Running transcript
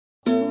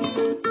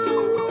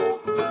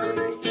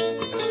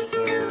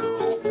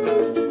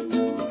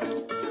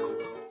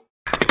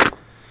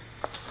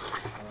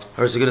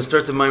Alright, so we're going to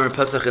start the Maimer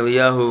Pasach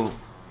Eliyahu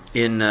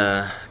in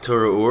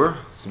Torah Or.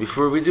 So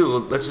before we do,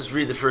 let's just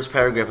read the first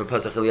paragraph of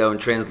Pasach Eliyahu and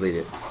translate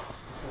it.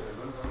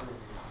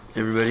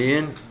 Everybody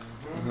in?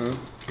 Mm-hmm.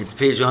 It's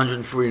page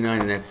 149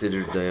 in that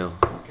Siddur Dial.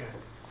 Okay.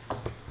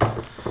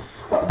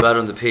 Bottom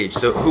of the page.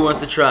 So who wants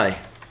to try?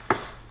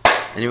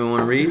 Anyone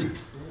want to read?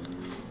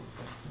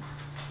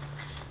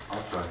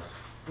 I'll try.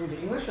 Read the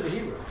English or the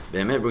Hebrew?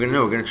 We're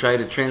going to try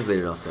to translate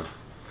it also.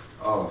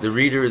 Oh. The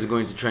reader is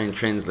going to try and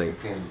translate.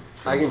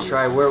 I can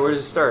try. Where does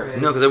it start?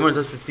 No, because I wanted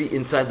us to see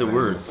inside the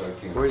words.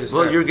 Where does it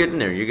start? Well, you're getting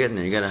there. You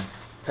gotta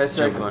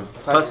Pasach, jump on.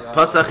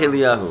 Pasach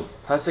Eliyahu.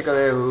 Pasach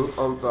Eliyahu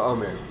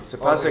Omer. So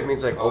Pasach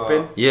means like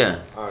open.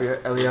 Yeah.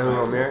 Eliyahu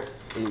Omer.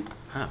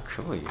 Oh,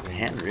 cool. You're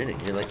handwritten.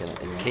 You're like a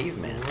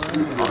caveman. This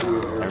is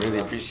awesome. I really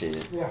appreciate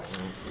it. Yeah.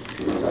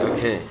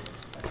 Okay.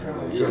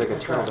 You're like a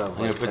turtle. I'm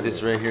going to put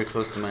this right here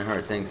close to my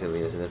heart. Thanks,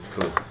 Eliyahu. That's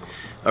cool.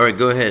 All right,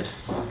 go ahead.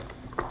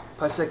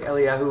 Pasach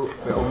Eliyahu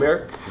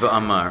Omer.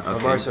 Va'amar. Okay.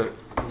 Omar, so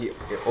it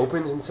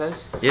opens and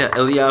says? Yeah,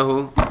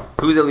 Eliyahu.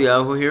 Who's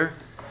Eliyahu here?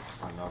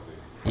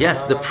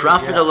 Yes, the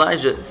prophet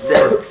Elijah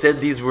said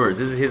these words.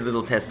 This is his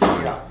little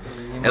testimony.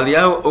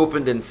 Eliyahu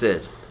opened and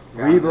said,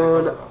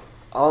 Ribon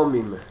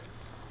Almim.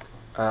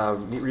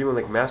 Ribon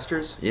like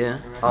masters? Yeah,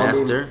 Almim,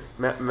 master.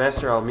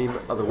 Master Almim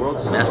of the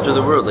worlds? Master of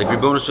the world, like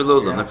Ribono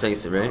Shalom. That's how you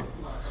say it, right?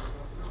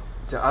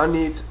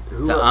 Ta'anit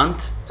hu.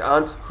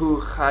 Ta'ant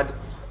hu chad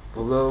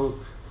below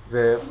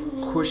the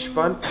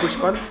Chushban.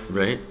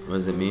 Right, what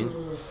does it mean?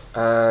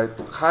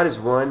 Chad is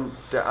one.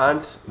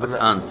 Ta'ant. What's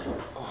ant?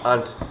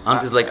 Ant.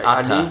 Ant is like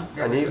ata.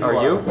 Ani,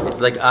 are you? It's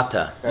like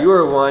ata. You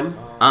are one.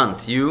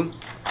 Ant, you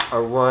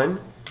are one.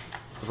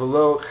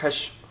 Velo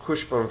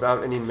chushban,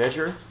 without any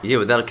measure. Yeah,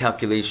 without a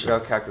calculation.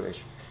 Without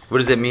calculation. What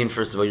does that mean,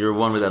 first of all? You're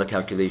one without a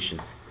calculation.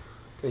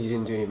 So you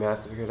didn't do any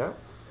math to figure it out?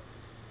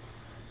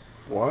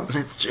 What?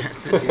 That's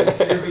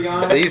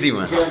the easy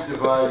one. You can't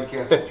divide, you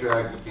can't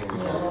subtract, you can't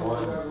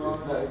one.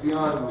 It's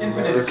beyond.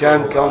 Infinite. You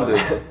can't count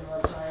it.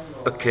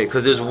 Okay,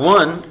 because there's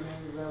one.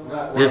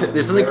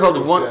 There's something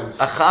called one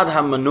achad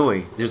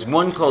hamanoi. There's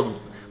one called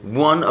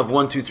one of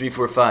 1, 2, 3,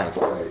 4,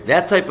 5.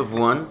 That type of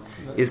one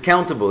is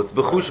countable. It's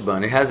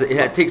bechushban.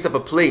 It takes up a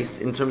place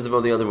in terms of all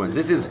the other ones.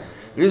 This is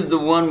the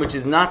one which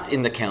is not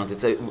in the count.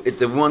 It's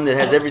the one that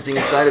has everything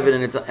inside of it,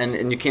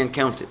 and you can't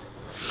count it.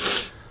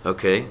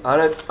 Okay.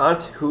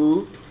 Ant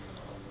hu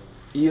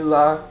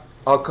ila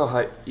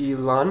alkoha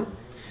ilan.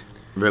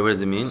 Right. What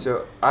does it mean?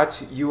 So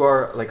at you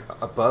are like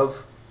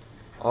above.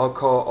 I'll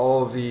call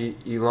all the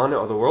Ilan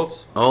of the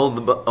worlds. All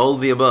the above. All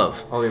the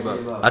above.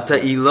 Ata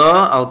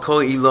ilah al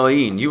kol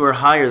ilahin. You are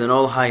higher than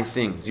all high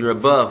things. You're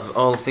above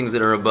all things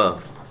that are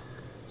above.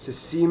 So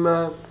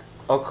sima,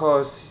 I'll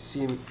call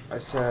simin.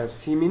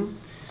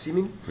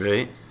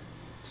 Right.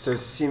 So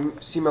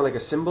sima like a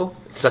symbol.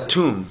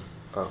 Satum.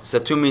 Oh.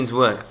 Satum means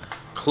what?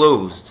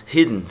 Closed,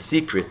 hidden,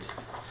 secret.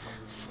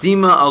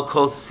 Stima al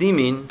kol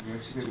simin.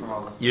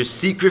 You're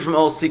secret from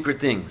all secret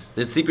things.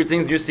 There's secret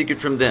things. You're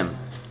secret from them.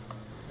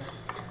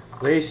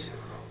 Leis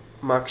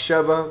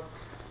makshava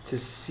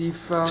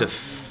tesifa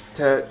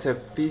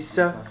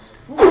tefisa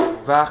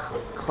vach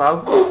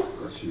cloud.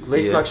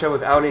 Leis makshava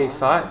without any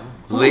thought.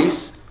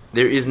 Leis,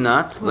 there is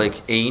not,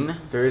 like ein.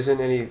 There isn't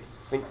any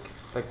think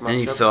like makshava.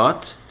 Any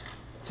thought.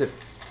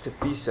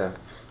 Tefisa.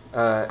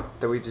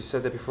 That we just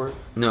said that before.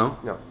 No.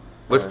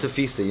 What's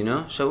tefisa? You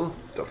know, Shaul?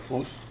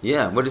 Tefus.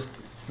 Yeah. What is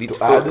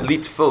litfos?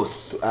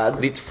 Litfos. To add.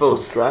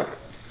 Litfos. To track.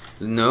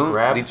 No.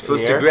 Grab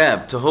Litfos to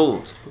grab, to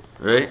hold.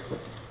 Right.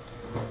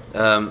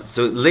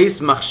 So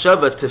leis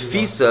machshava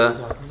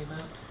tefisa.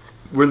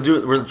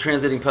 We're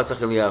translating Pasach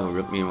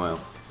Eliyahu. Meanwhile,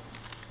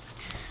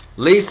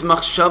 leis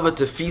machshava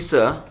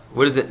tefisa.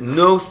 What is it?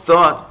 No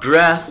thought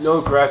grasps.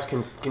 No grasp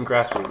can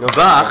grasp me. No.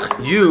 Bach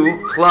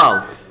you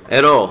klal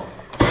at all.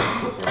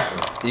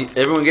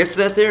 Everyone gets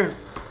that there?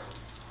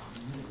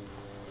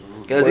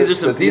 Guys,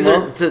 these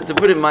are to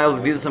put it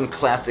mildly, these are some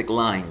classic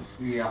lines.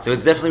 Yeah. So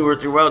it's definitely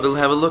worth your while to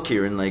have a look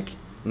here and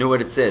know what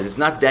it says. It's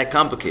not that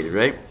complicated,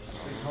 right?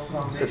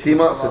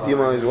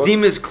 Satima is what?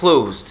 Steam is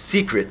closed,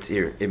 secret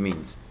here it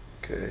means.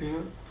 Okay.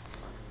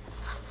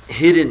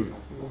 Hidden,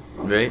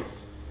 right?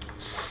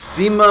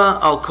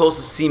 Sima al kol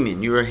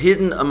simin. You are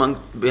hidden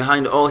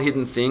behind all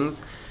hidden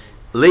things.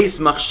 Leis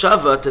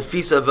machshava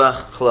tefisa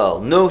vach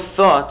klal. No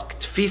thought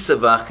tefisa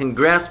vach can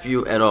grasp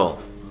you at all.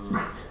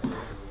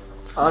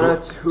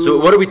 So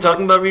what are we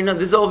talking about right now?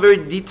 This is all very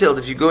detailed.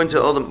 If you go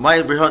into all the,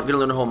 we're going to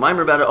learn a whole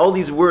mimer about it. All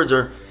these words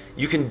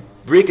you can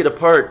break it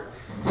apart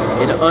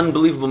in an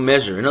unbelievable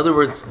measure. In other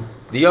words,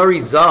 the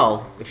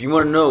Arizal, if you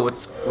want to know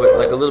what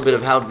like a little bit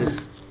of how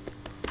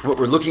what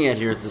we're looking at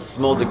here is a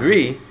small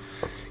degree,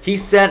 he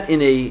sat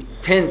in a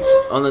tent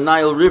on the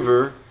Nile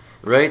River,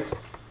 right?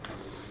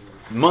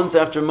 Month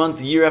after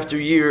month, year after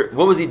year.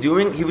 What was he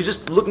doing? He was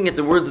just looking at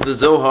the words of the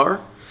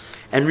Zohar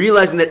and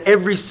realizing that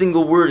every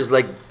single word is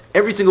like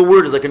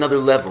another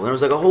level. And it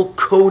was like a whole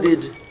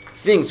coded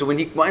thing. So when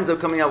he winds up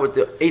coming out with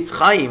the Eitz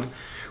Chaim,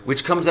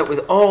 which comes out with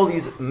all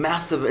these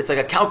massive, it's like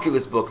a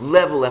calculus book,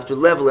 level after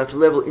level after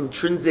level,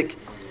 intrinsic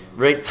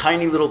right?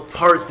 Tiny little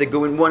parts that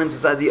go in one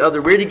inside the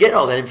other. Where do you get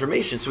all that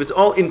information? So it's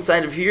all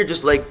inside of here,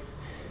 just like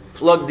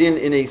plugged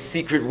in a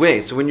secret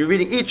way. So when you're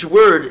reading each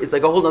word, it's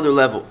like a whole other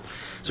level.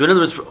 So in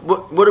other words,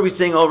 what are we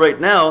saying all right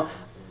now?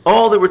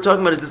 All that we're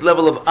talking about is this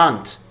level of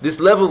ant. This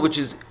level which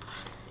is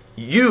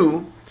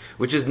you,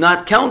 which is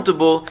not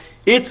countable.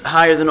 It's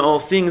higher than all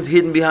things,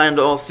 hidden behind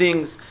all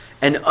things,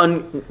 and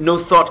no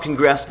thought can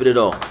grasp it at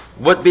all.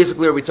 What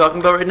basically are we talking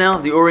about right now?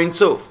 The Or Ein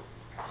Sof.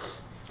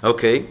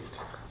 Okay.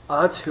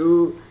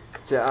 Antu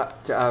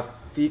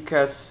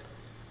ta'afikas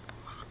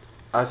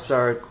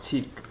asar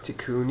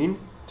tikunin.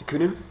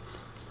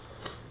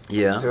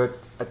 Yeah. So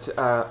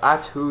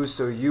atu,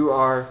 so you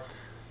are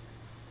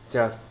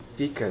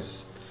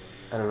ta'afikas.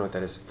 I don't know what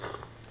that is.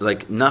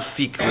 Like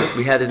nafik,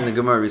 we had it in the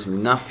Gemara recently.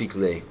 Nafik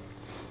le.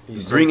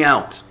 You Bring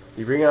out.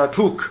 You bring out.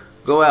 Puk.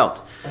 Go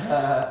out.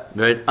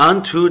 Right.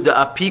 Antu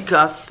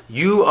da'apikas,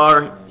 you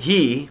are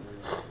he.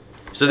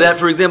 So that,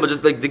 for example,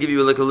 just like to give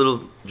you like a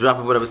little drop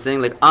of what I was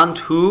saying, like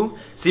Antu,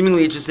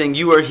 seemingly it's just saying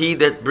you are he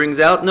that brings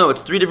out. No,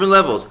 it's three different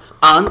levels.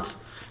 Ant,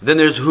 then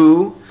there's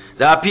who,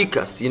 the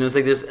apikas. It's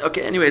like there's,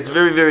 okay, anyway, it's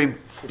very, very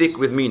thick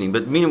with meaning.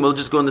 But meaning, we'll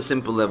just go on the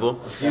simple level.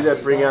 It's you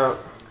that bring out.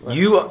 What?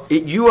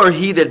 You are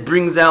he that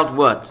brings out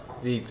what?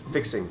 The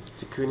fixing.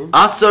 Tikunin.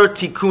 Asar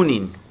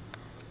tikunin.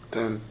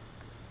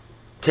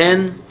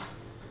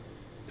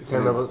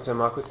 10 levels, 10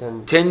 makus,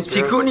 10 spheros,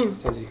 tikunin.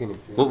 10 tikunin.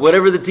 Well,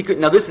 whatever the tikkun.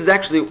 Now, this is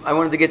actually, I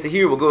wanted to get to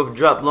here. We'll go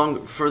drop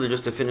long further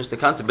just to finish the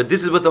concept. But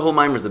this is what the whole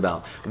mimer is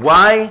about.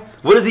 Why?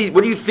 What do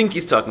you think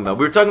he's talking about?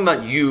 We were talking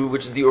about you,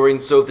 which is the Or Ein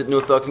Sof that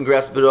no thought can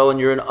grasp at all, and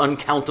you're an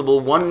uncountable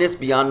oneness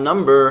beyond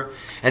number.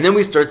 And then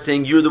we start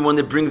saying you're the one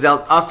that brings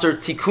out Asar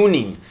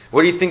Tikunin.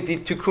 What do you think the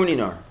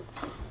Tikunin are?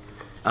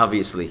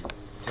 Obviously.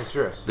 10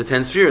 spheros. The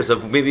 10 spheres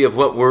of maybe of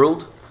what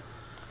world?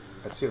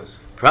 Atzilus.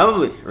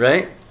 Probably,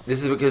 right?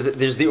 This is because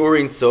there's the Or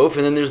Ein Sof,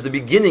 and then there's the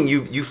beginning.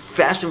 You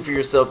fashion for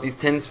yourself these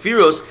 10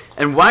 spheros,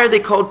 and why are they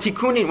called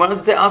tikunin? Why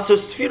does it say asar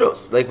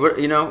spheros? Like,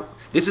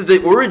 this is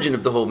the origin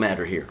of the whole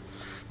matter here.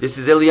 This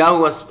is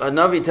Eliyahu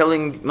Navi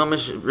telling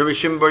Mamash Rabbi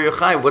Shimon Bar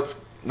Yochai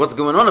what's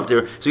going on up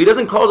there. So he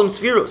doesn't call them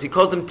spheros; he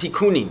calls them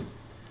tikunin,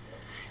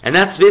 and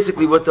that's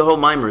basically what the whole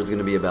mimer is going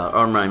to be about.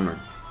 Our mimer.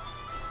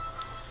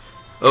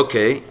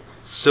 Okay,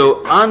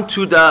 so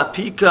antu da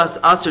pikas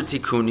asar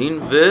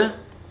tikunin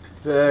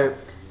The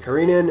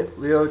Karinan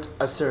Liot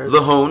Aser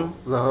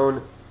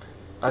lahon.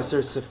 Aser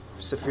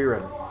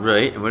Sephiran.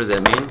 Right, and what does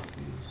that mean?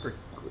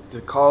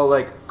 To call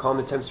them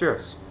the 10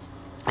 spheros.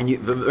 And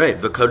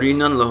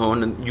v'karinan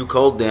lahon, and you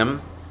called them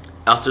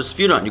Aser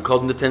Sfiran. You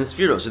called them the 10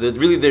 spheros. So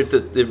really,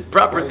 the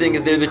proper thing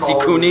is they're the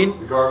tikunin.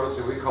 The garments,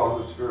 and we call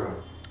them the sphero.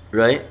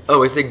 Right?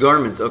 Oh, I say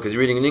garments. Oh, because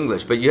you're reading in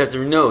English. But you have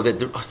to know that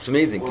it's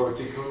amazing. Or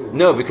tikunin.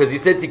 No, because you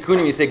said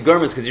tikunim, you said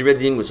garments because you read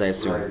the English, I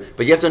assume. Right.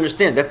 But you have to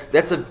understand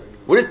that's a.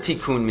 What does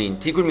tikkun mean?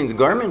 Tikkun means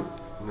garments.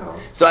 No.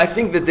 So I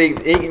think that they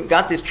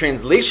got this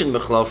translation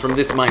Bechlal from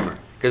this mimer,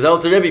 because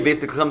Alter Rebbe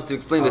basically comes to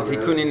explain that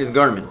tikkunin is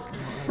garments.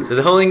 So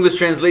the whole English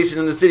translation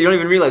in the city, you don't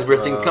even realize where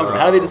things come from.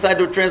 How do they decide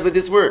to translate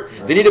this word?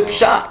 They need a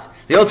pshat.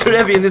 The Alter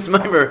Rebbe in this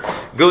mimer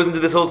goes into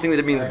this whole thing that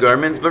it means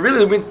garments, but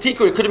really it means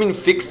tikkun. It could have been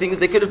fixings.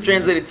 They could have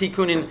translated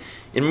tikkun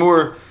in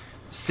more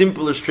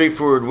simple or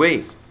straightforward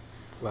ways.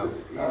 Wow.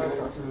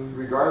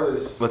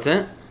 Regardless. What's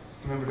that?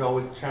 Remember to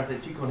always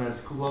translate tikun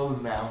as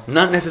clothes now.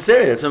 Not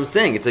necessarily. That's what I'm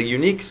saying. It's a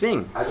unique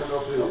thing. I don't know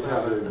if they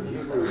have it in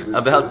Hebrew.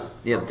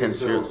 About the 10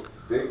 spheres.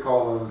 They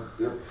call them.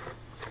 They're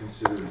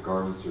considered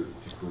garments or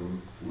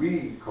tikunim.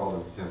 We call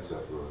them 10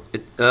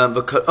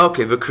 sephirot.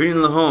 Okay,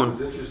 v'karin lahon.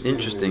 It's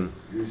interesting.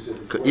 You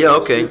said before, Yeah,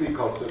 okay. It should be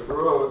called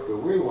sephirot, but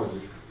we're the ones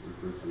that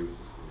refer to this.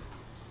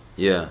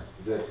 Yeah.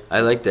 Is that I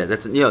like that.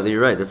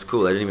 You're right. That's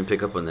cool. I didn't even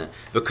pick up on that.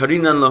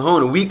 V'karinan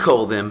lahon, we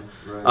call them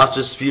right?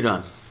 asar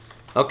sfiran.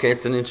 Okay,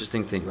 it's an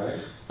interesting thing. Right.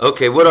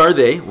 Okay, what are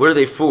they? What are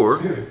they for?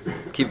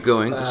 Keep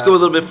going. Let's go a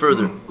little bit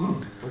further.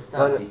 What's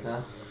that,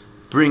 Pikas?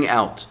 Bring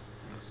out.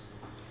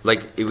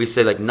 Like if we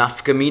say like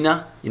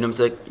nafkamina, you know what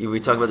I'm saying?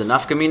 We talk about the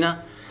nafkamina.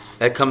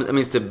 That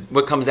means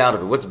what comes out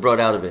of it. What's brought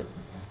out of it?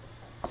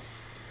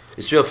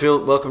 Israel,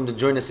 feel welcome to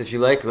join us if you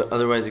like. But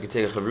otherwise, you can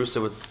take a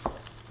chavrusa.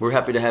 We're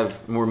happy to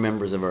have more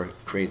members of our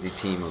crazy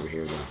team over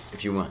here, though,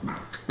 if you want.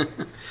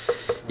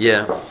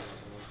 Yeah.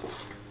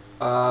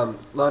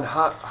 Lan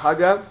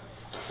Haga.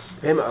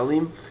 Bem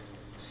alim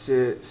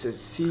se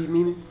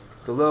simin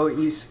below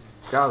is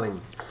galim.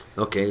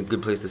 Okay,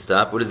 good place to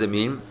stop. What does it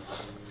mean?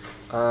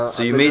 So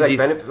you made these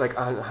benefit,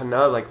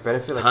 hana,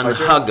 benefit,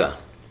 pleasure. hanhaga.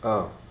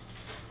 Oh,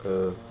 I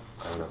don't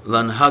know.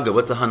 Lanhaga.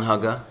 What's a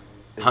hanhaga?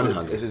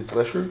 Hanhaga. Is it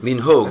pleasure?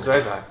 Minhog. That's what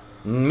I thought.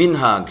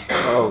 Minhag.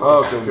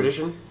 Oh,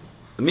 tradition.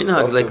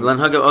 Minhag, like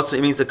lanhaga. Also,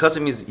 it means the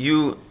custom means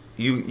you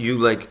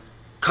like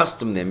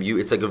custom them.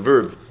 It's like a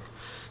verb.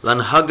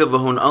 Lanhaga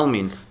v'hon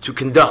almin, to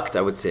conduct,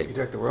 I would say.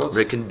 Conduct the worlds.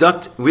 Right,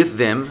 conduct with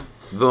them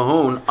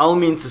v'hon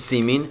almin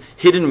sasimin,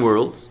 hidden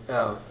worlds.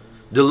 Oh.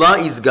 De la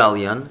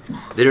isgalian,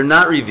 that are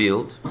not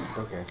revealed.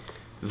 Okay.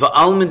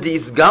 V'almin de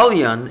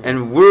isgalian,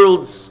 and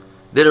worlds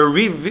that are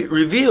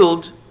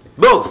revealed,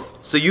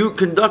 both. So you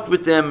conduct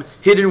with them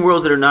hidden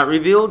worlds that are not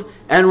revealed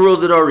and worlds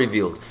that are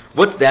revealed.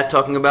 What's that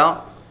talking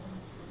about?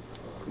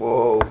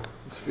 Whoa,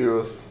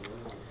 spheros.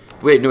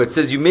 Wait, no, it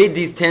says you made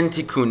these 10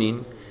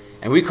 tikunin,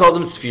 and we call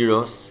them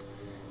spheros.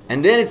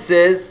 And then it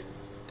says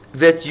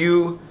that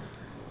you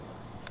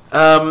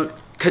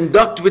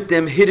conduct with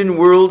them hidden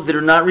worlds that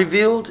are not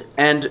revealed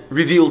and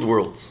revealed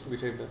worlds. We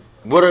take that.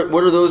 What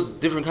are those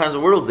different kinds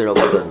of worlds there all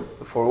of a sudden?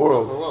 4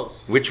 worlds.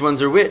 Which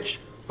ones are which?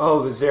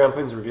 Oh, the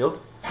Zerampin's revealed?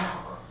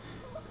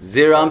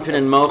 Zerampin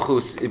and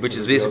Malchus, which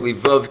is basically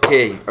Vav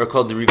K, are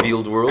called the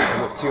revealed worlds.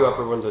 And the 2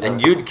 upper ones are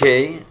And down. Yud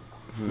K,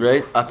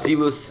 right?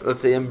 Atzilus,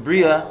 let's say, and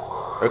Bria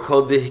are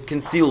called the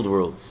concealed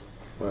worlds.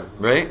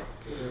 Right?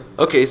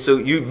 Okay, so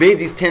you made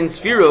these 10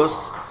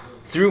 spheros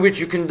through which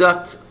you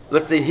conduct,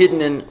 let's say,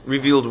 hidden and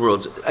revealed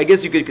worlds. I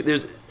guess you could,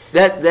 there's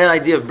that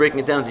idea of breaking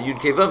it down to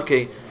Yud K, Vav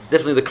K is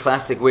definitely the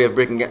classic way of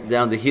breaking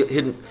down the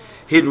hidden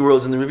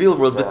worlds and the revealed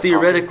worlds, but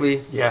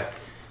theoretically, Yeah.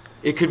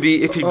 it could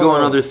go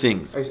on other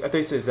things. I thought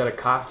you said, is that a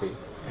coffee?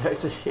 I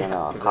said, yeah.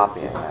 No, copy.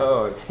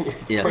 Oh,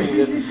 Yeah. pointing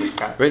this as a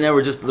coffee. Right now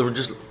we're just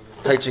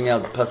touching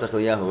out Pasach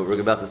Eliyahu.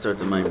 We're about to start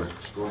the Maimer.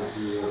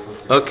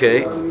 Okay.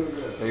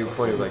 You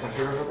pointed like,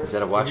 is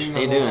that a watch? How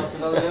you doing?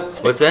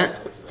 What's that?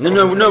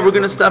 No. We're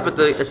gonna stop at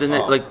the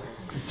like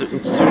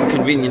soon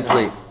convenient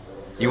place.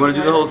 You want to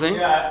do the whole thing?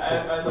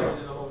 Yeah, I'd like to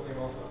do the whole thing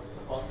also,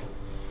 if possible.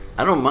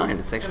 I don't mind.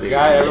 It's actually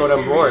Yeah, everyone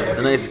on board. It's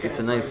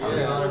a nice.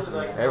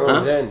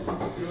 Everyone's Huh? in.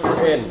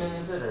 We're in.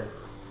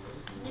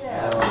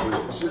 Yeah.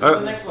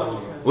 All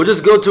right. We'll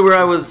just go to where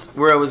I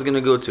was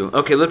gonna go to.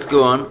 Okay, let's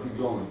go on.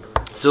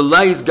 So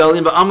La is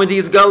Galian, but Amadi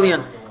is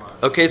Galian.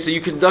 Okay, so you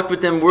conduct with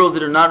them worlds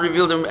that are not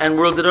revealed and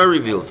worlds that are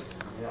revealed.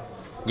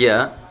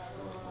 Yeah,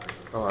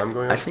 Oh, I'm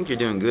going I on. think you're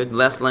doing good.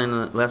 Last word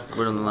on the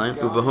line.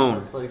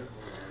 Uvahon.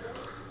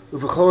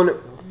 Uvachon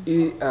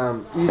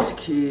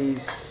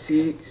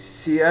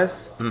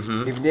iskisias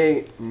Mhm.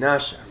 ibnei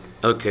nasha.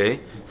 Okay,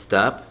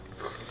 stop.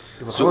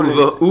 So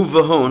Uvachon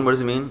uvahon, what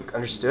does it mean? is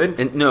understood.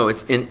 And no,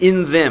 it's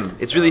in them.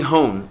 It's really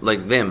hon,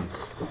 like them.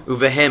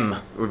 Uvahem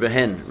or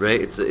vehen,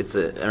 right? It's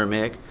a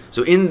Aramaic.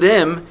 So in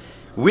them,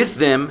 with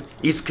them,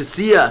 is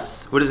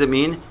kasias. What does it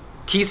mean?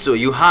 Kiso,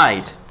 you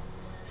hide.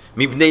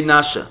 Mibnei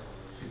nasha.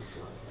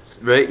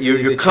 Right?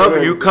 You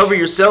cover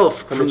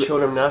yourself From the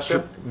children of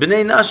Nasha.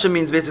 Bnei nasha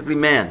means basically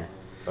man.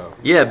 Oh.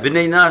 Yeah,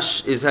 Bnei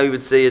nash is how you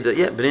would say it.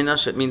 Yeah, Bnei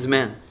nash, it means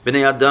man.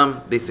 Bnei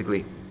adam,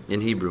 basically, in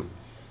Hebrew.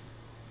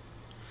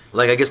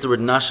 Like, I guess the word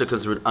nasha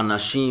comes from the word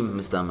anashim,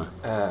 mistama.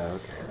 Okay.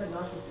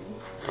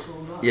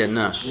 Yeah,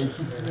 nash. Is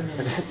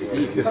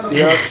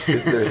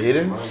there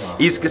hidden?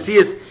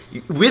 Iskasiyas,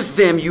 with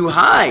them you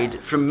hide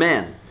from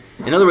man.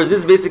 In other words, this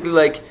is basically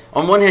like,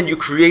 on one hand you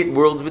create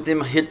worlds with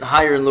him, hit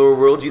higher and lower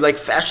worlds, you like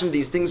fashion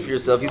these things for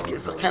yourself. He's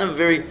kind of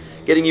very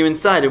getting you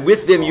inside. And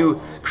with them you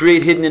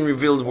create hidden and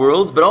revealed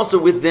worlds, but also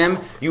with them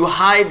you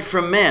hide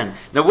from man.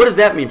 Now what does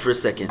that mean for a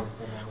second?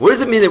 What does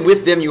it mean that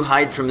with them you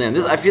hide from them?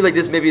 I feel like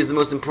this maybe is the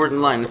most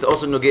important line. It's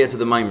also Nogea to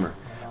the Maimer.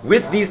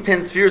 With these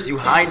 10 spheres you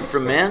hide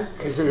from man?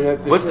 What's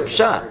the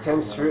pshat?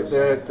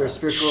 The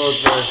spiritual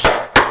worlds,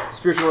 the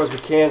spiritual worlds we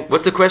can't.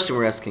 What's the question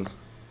we're asking?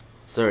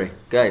 Sorry,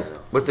 guys.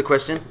 What's the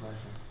question?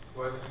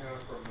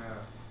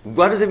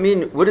 What does it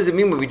mean? What does it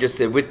mean what we just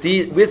said? With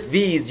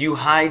these you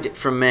hide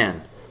from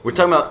man. We're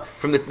talking about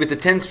with the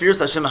 10 spheres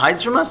Hashem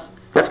hides from us?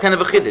 That's kind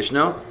of a chiddush,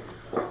 no?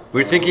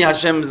 We're thinking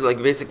Hashem's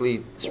like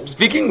basically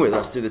speaking with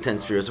us through the 10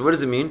 spheres. So what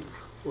does it mean?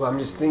 Well, I'm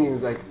just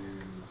thinking like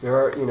there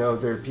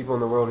are people in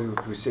the world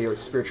who say like,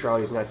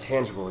 spirituality is not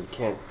tangible. You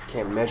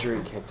can't measure it,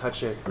 you can't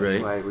touch it. That's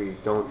Right. why we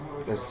don't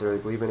necessarily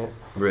believe in it.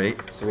 Right.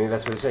 So maybe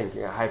that's what he's saying.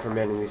 Hide from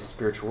men in these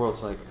spiritual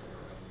worlds, like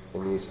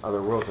in these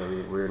other worlds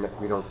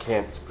that we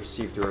can't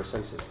perceive through our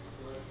senses.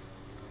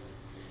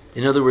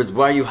 In other words,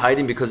 why are you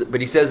hiding?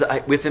 But he says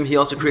with him he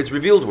also creates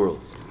revealed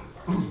worlds.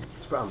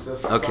 It's a problem.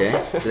 Okay.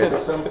 So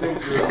that's, Some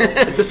things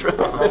that's a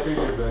problem. some things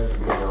are meant to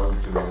be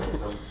known to man,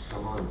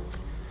 some aren't.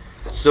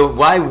 So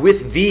why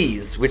with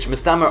these, which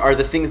mistama are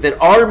the things that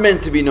are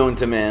meant to be known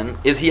to man,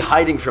 is he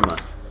hiding from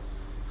us?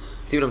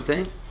 See what I'm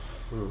saying?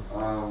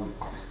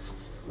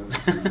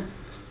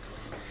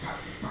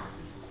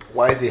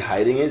 Why is he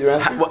hiding it? You're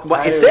asking?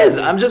 It says,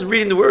 I'm just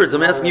reading the words.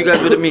 I'm asking you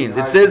guys what it means.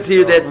 It says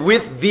here that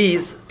with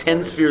these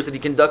 10 spheres that he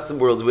conducts the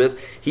worlds with,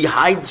 he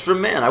hides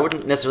from man. I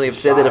wouldn't necessarily have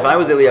said that if I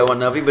was Eliyahu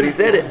Navi, but he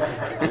said it.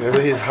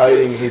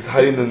 He's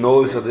hiding the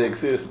knowledge that they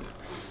exist.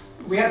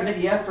 We have to make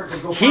the effort to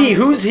go. He,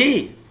 who's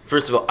he?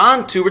 First of all,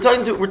 we're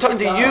talking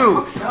to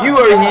you. You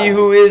are he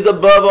who is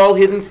above all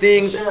hidden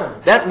things.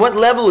 That what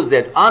level is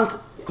that? Ant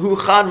hu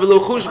chad v'lo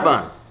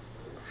chushban.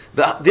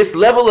 This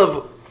level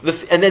of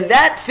and then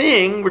that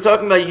thing, we're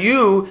talking about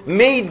you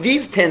made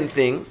these 10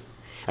 things,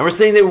 and we're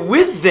saying that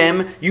with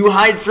them you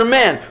hide from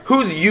man.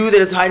 Who's you that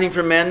is hiding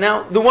from man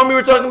now? The one we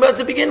were talking about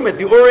to begin with,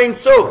 the Orain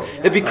Sof.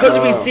 That because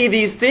we see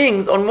these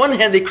things, on one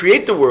hand they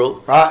create the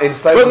world.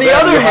 Inside But of on the them,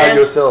 other you hide hand-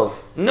 yourself.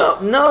 No,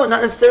 not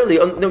necessarily.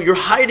 No, you're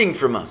hiding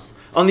from us.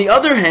 On the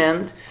other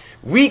hand,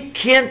 we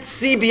can't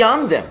see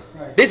beyond them.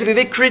 Basically,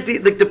 they create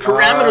the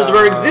parameters of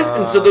our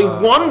existence. So the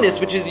oneness,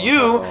 which is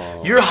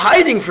you're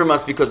hiding from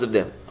us because of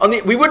them.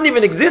 We wouldn't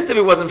even exist if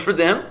it wasn't for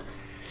them.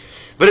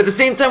 But at the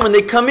same time, when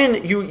they come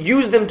in, you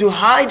use them to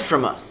hide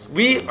from us.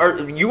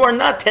 You are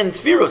not 10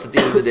 spheros at the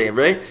end of the day,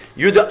 right?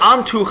 You're the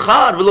antu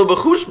chad v'lo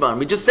b'chushban.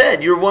 We just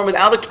said you're one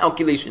without a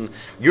calculation.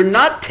 You're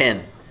not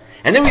 10.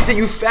 And then we say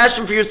you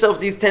fashion for yourself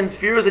these 10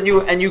 spheros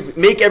and you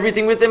make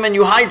everything with them and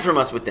you hide from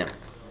us with them.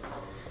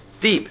 It's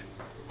deep.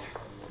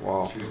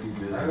 Wow. I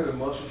heard a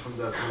muscle from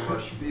that from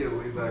Mashpia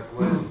way back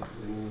when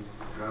in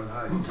Grand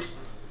Heights.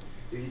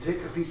 If you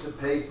take a piece of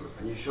paper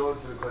and you show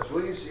it to the class,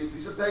 what do you see? A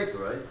piece of paper,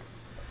 right?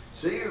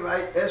 So you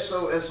write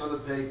SOS on the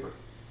paper.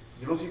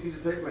 You don't see a piece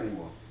of paper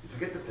anymore. You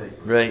forget the paper.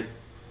 Right.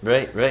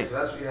 So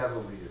that's what you have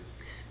over here.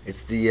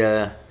 It's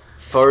the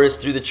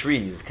forest through the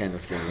trees kind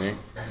of thing, right?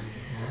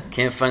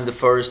 Can't find the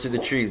forest through the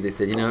trees. They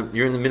said,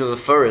 you're in the middle of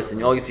the forest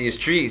and all you see is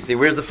trees. You say,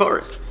 where's the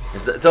forest?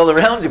 It's all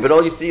around you, but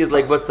all you see is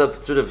like what's up,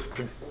 sort of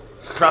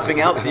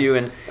cropping out to you.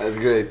 And That's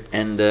great.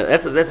 And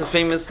that's a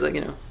famous,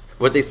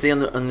 what they say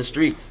on the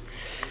streets.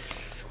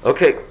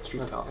 Okay.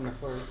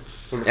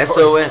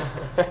 SOS.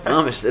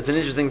 Mamish, that's an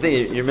interesting thing.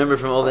 You remember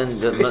from all then,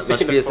 the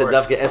Mashpia said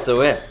Dafka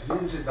SOS. He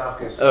didn't say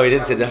Dafka. Oh, he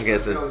didn't say Dafka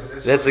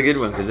SOS. That's a good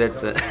one, because that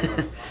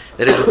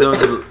is its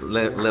own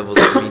levels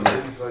of meaning.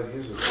 35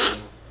 years ago.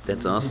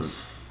 That's awesome.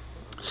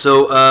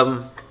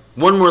 So,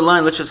 one more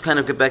line. Let's just kind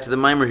of get back to the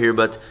mimer here.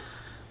 But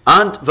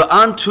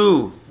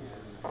va'antu.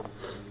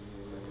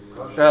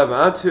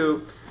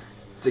 Va'antu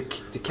the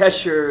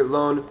kesher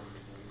lon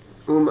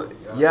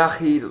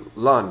yachid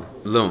lan.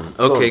 Lon.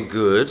 Okay,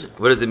 good.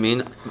 What does it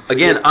mean?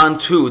 Again,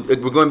 antu.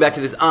 We're going back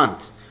to this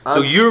ant.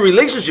 So your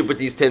relationship with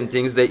these 10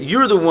 things, that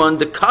you're the one,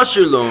 the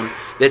kasher loan,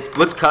 that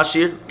what's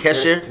kasher?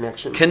 Kesher?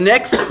 Connection.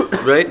 Connects,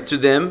 right, to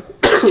them,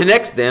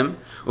 connects them.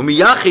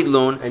 Umiyachid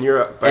loan. And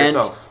you're by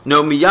yourself.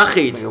 No,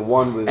 miyachid. Like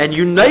one with And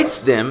unites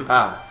them.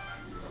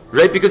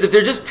 Right? Because if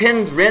they're just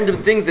 10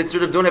 random things that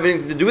sort of don't have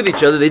anything to do with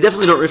each other, they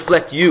definitely don't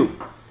reflect you.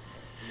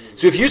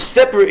 So if you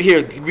separate,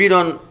 here, read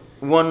on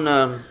one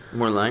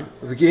more line.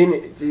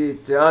 Begin the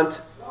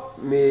ant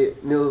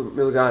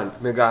milgav.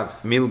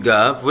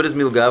 Milgav. What is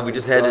milgav? We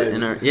just had it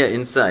in our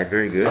inside.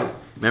 Very good.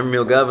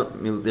 Remember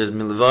milgav? There's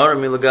milvar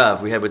and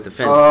milgav. We had with the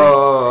fence.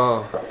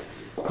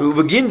 Who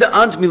begin the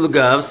ant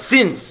milgav,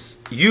 since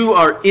you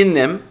are in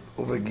them.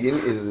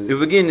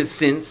 Begin is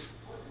since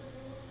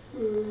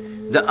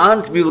the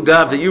ant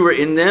milgav, that you were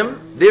in them.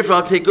 Therefore,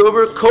 I'll take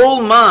over.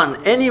 Kol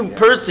man, any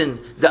person,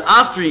 the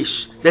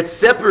afrish that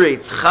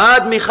separates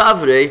chad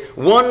michavre,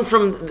 one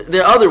from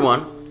the other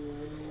one.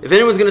 If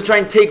anyone's going to try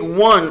and take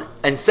one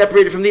and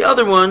separate it from the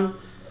other one,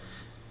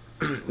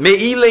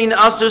 me'ilein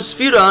aser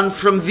sfiran,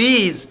 from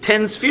these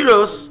 10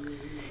 spheros,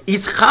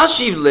 is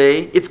chashiv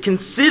le, it's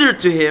considered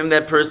to him,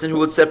 that person who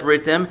would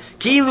separate them,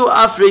 kilu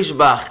afresh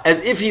bach, as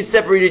if he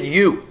separated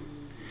you.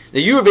 Now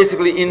you are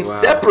basically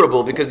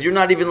inseparable, because you're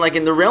not even like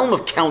in the realm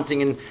of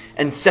counting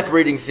and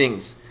separating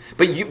things.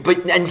 But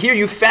here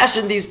you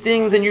fashion these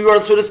things, and you are,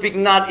 so to speak,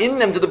 not in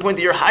them to the point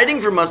that you're hiding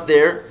from us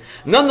there.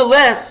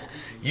 Nonetheless,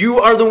 you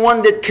are the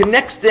one that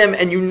connects them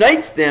and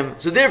unites them.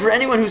 So therefore,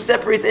 anyone who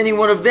separates any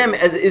one of them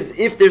as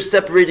if they're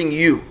separating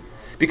you.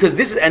 Because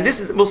this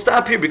is, we'll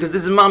stop here, because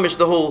this is mamish,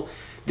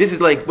 this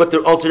is like what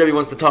the Alter Rebbe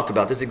wants to talk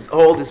about. This is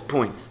all these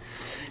points.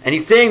 And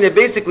he's saying that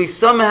basically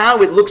somehow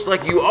it looks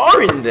like you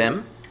are in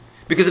them,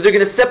 because if they're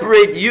going to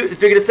separate you, if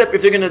they're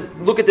going to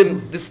look at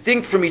them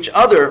distinct from each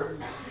other,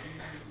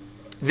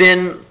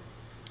 then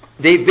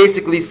they've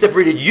basically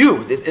separated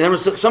you. And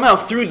somehow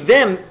through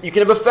them you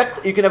can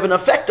have an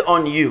effect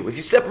on you. If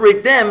you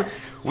separate them,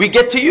 we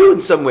get to you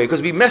in some way,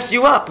 because we mess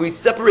you up, we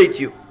separate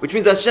you. Which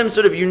means Hashem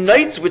sort of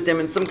unites with them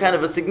in some kind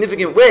of a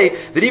significant way,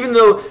 that even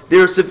though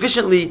they're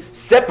sufficiently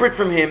separate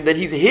from Him, that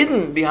He's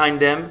hidden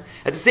behind them,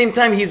 at the same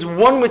time He's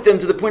one with them,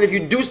 to the point if you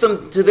do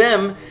something to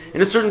them,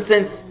 in a certain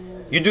sense,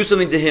 you do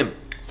something to Him.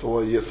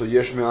 So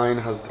Yesh Me'ayin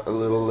has a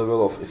little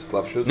level of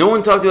Islavshus? No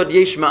one talked about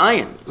Yesh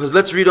Me'ayin, because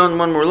let's read on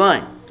one more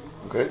line.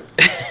 Okay.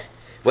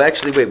 Well,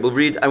 actually, wait, we'll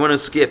read, I want to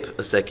skip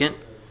a second.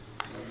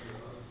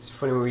 It's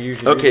funny when we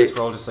usually read this,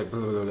 we're all just like...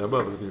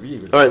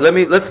 Alright,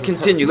 let's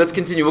continue. We'll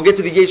get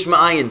to the Yesh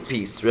Ma'ayin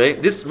piece, right?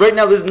 Right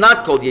now, this is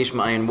not called Yesh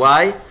Ma'ayin.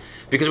 Why?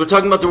 Because we're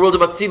talking about the world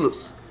of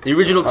Atzilus, the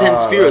original 10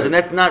 spheros, right. And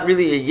that's not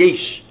really a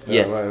Yesh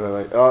yet.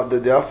 Right.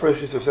 The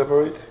Afresh is to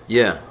separate?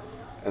 Yeah.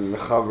 And the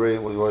Chavre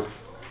was what?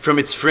 From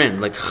its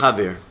friend, like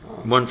Chaver.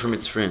 One from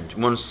its friend.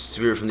 One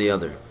sphere from the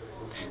other.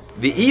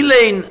 The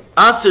Ilain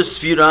Aser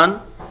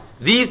Sphiran,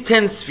 these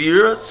 10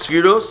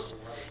 spheros,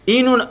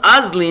 Inun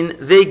Azlin,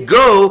 they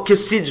go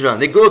Kesidran,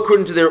 they go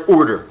according to their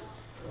order.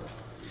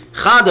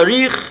 Chad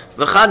Arich,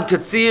 V'chad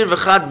Katsir,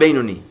 V'chad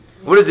Beinoni.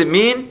 What does it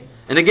mean?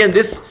 And again,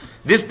 this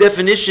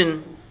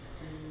definition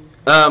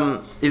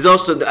is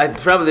also,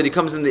 probably that it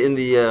comes in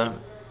the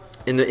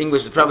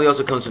English, it probably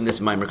also comes from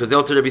this mimer, because the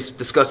Alter Rebbe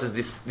discusses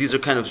this. These are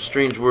kind of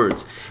strange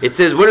words. It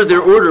says, what is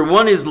their order?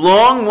 One is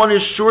long, one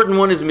is short, and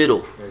one is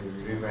middle. The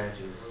 3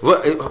 branches.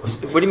 What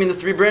do you mean the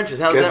 3 branches?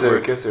 How does that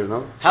work? Keser,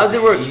 no? How does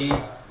it work? He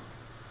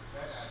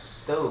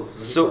stoves. What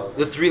do you So call it?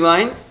 the 3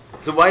 lines.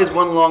 So why is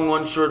one long,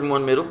 one short, and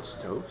one middle?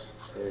 Stoves.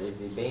 There is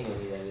a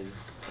Bainani that is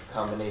a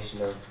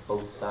combination of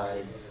both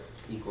sides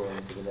equaling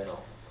to the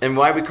middle. And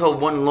why we call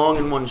one long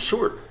and one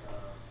short?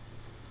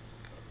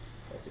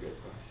 That's a good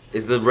question.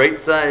 Is the right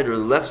side or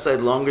the left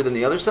side longer than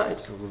the other side?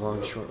 So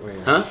long, short way.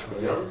 Huh?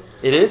 It is?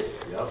 It is?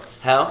 Yep.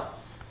 How?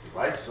 The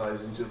right side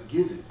is into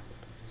giving.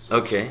 So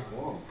Okay. it's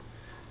long.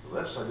 The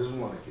left side doesn't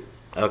want to give.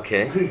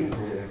 Okay.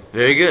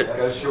 Very good. Got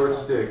a short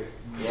stick.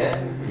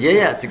 Yeah.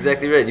 Yeah, that's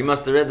exactly right. You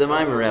must have read the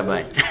Mimer,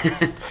 Rabbi.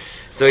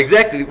 So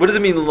exactly, what does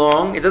it mean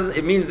long?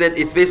 It means that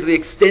it's basically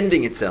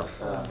extending itself.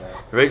 Okay.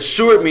 Right?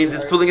 Short means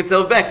it's pulling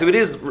itself back. So it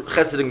is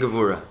chesed and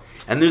gevura.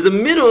 And there's a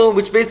middle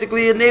which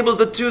basically enables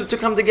the two to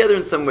come together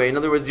in some way. In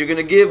other words, you're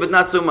going to give, but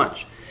not so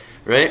much.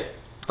 Right?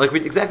 Like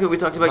exactly what we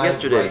talked about My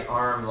yesterday. right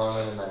arm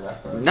longer than my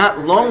left arm. Not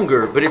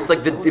longer, but it's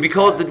like we do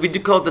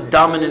call it the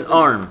dominant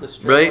arm, The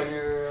strip right? on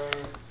your,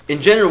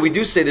 In general, we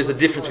do say there's a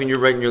difference between your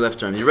right and your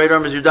left arm. Your right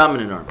arm is your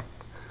dominant arm.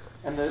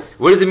 And the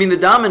What does it mean? The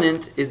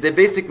dominant is that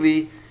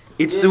basically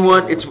it's the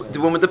one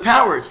with the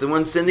power. It's the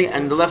one sending,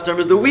 and the left arm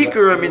is the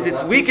weaker arm.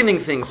 It's weakening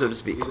things, so to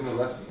speak. Even the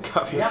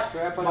left,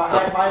 Yeah,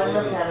 my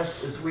left hand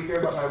is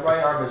weaker, but my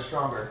right arm is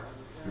stronger.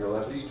 your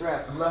lefty.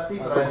 I'm lefty,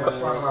 but I'm much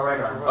stronger on my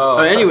right arm. Oh.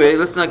 Anyway,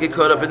 let's not get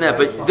caught up in that.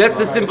 But that's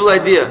the simple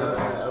idea.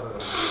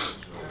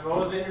 what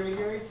was the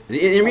intermediary? The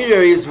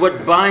intermediary is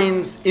what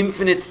binds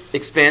infinite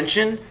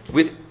expansion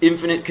with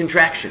infinite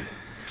contraction.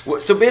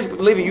 So basically,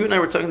 Levi, you and I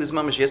were talking this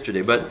mamish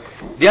yesterday, but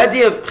the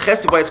idea of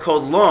chesed, why it's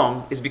called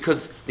long, is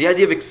because the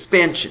idea of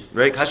expansion,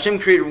 right? Hashem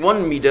created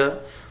one midah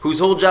whose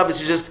whole job is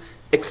to just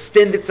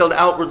extend itself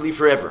outwardly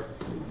forever,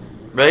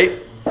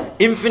 right?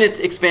 Infinite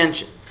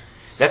expansion.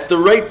 That's the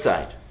right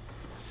side,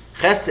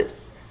 chesed.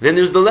 Then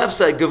there's the left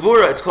side,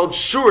 gevura. It's called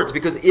short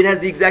because it has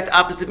the exact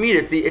opposite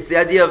midah. It's the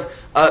idea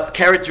of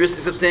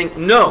characteristics of saying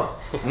no,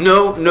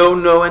 no, no,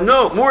 no, and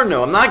no, more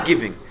no. I'm not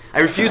giving. I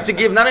refuse to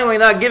give. Not only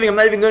not giving, I'm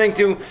not even going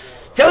to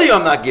tell you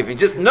I'm not giving.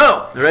 Just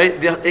no, right?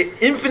 The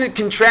infinite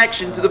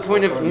contraction to the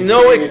point of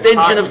no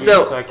extension of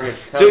self.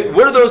 So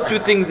what are those two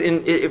things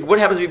what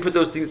happens when you put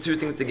those two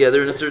things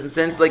together in a certain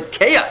sense? Like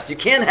chaos. You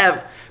can't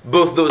have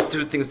both those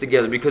two things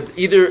together because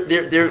either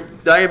they're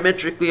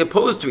diametrically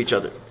opposed to each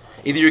other.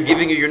 Either you're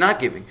giving or you're not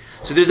giving.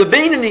 So there's a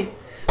Bainani.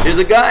 There's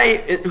a guy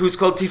who's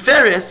called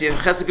Tiferes, you have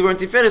Chesed, Gevurah, and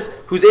Tiferes,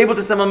 who's able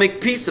to somehow make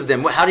peace of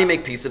them. How do you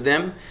make peace of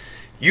them?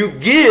 You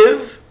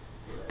give,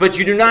 but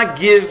you do not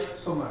give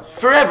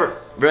forever,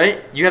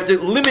 right? You have to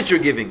limit your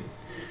giving.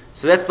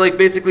 So that's like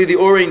basically the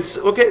orange.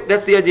 Okay,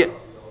 that's the idea.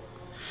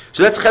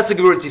 So that's Chesed,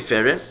 Gevurah, and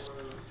Tiferes.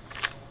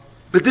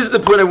 But this is the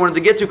point I wanted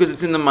to get to because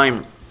it's in the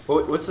Maimon.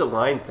 What's the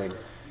line thing?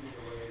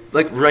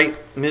 Like right,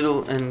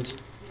 middle, and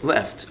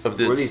left of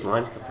the... Where do these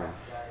lines come from?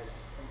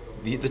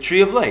 The tree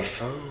of life,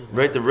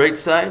 right? The right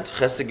side,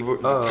 chesed,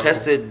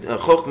 chesed,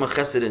 chokhmah,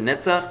 chesed, and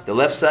netzach. The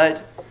left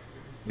side,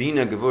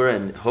 bina, gevurah,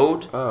 and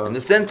hod. And the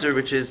center,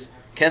 which is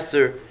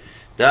keser,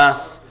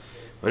 das,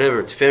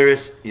 whatever,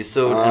 tiferes,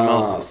 yesod, and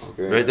malchus.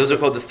 Okay. Right? Those are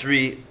called the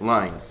 3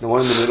 lines. The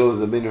one in the middle is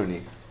the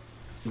Binurni.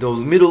 The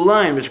middle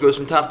line, which goes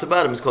from top to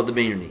bottom, is called the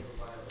Bainani.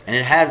 And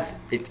it has,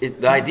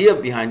 the idea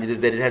behind it is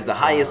that it has the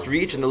highest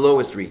reach and the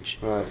lowest reach.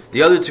 Right.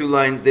 The other 2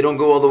 lines, they don't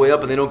go all the way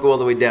up and they don't go all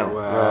the way down.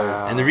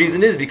 Wow. And the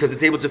reason is because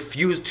it's able to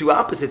fuse 2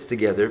 opposites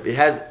together.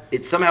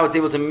 Somehow it's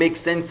able to make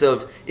sense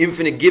of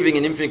infinite giving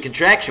and infinite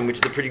contraction, which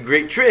is a pretty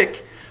great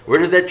trick. Where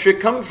does that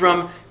trick come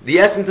from? The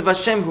essence of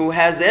Hashem, who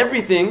has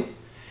everything,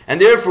 and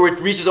therefore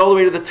it reaches all the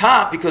way to the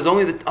top because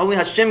only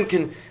Hashem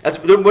can.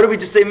 What did we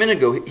just say a minute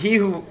ago? He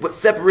who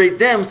separates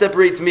them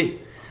separates me.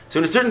 So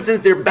in a certain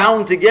sense, they're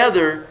bound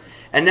together.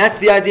 And that's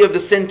the idea of the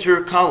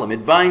center column.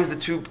 It binds the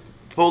 2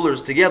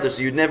 polars together,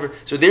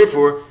 so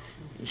therefore,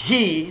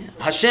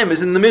 Hashem,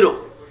 is in the middle.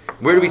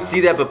 Where do we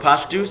see that?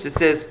 B'Pashtus,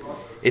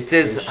 it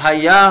says,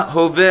 Haya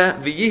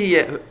hoveh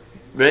v'yihye,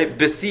 right?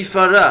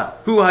 B'sifara.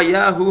 Hu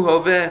haya, hu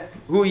hoveh,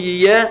 hu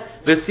yiyeh,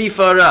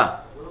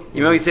 b'sifara.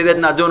 You know we say that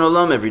in Adon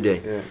Olam every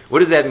day. Yeah. What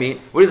does that mean?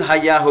 What is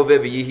Haya hoveh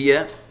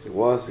v'yihye? It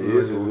was, it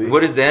is, will be.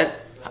 What is that?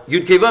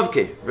 Yud Kei Vav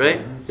Kei,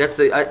 right? That's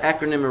the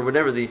acronym or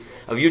whatever of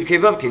Yud Kei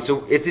Vav Kei.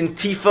 So it's in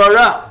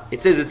Tifara.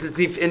 It says it's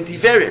in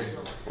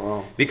Tiferes.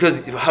 Wow. Because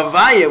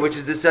Havaya, which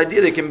is this idea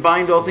that can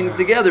bind all things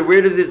together,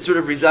 where does it sort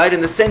of reside?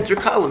 In the center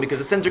column, because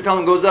the center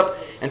column goes up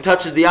and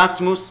touches the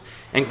Atzmus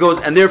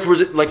and therefore,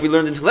 like we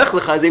learned in Lech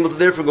Lecha, is able to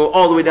therefore go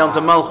all the way down to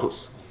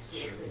Malchus.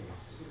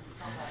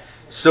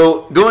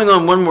 So going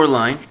on one more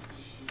line,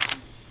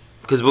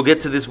 because we'll get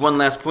to this one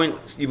last point.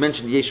 You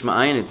mentioned Yesh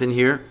Ma'ayin, it's in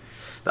here.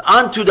 The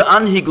Antu the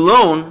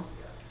Anhiglon,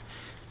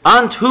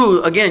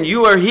 Antu, again,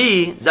 you are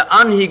he, the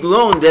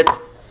Anhiglon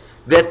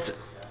that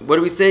what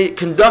do we say,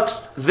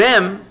 conducts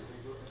them.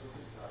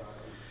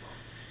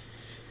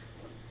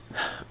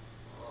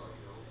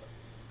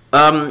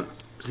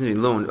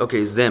 Loan,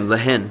 okay, it's them,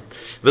 Lahen.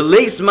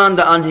 V'leis man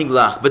the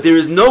Anhiglach, but there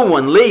is no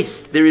one,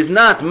 leis, there is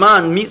not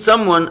man, meet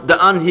someone, the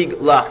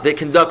Anhiglach, that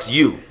conducts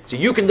you. So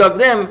you conduct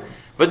them,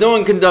 but no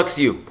one conducts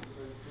you.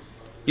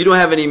 You don't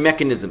have any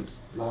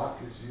mechanisms. Lock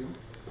is you.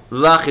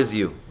 Lach is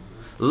you.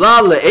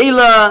 La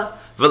le'ela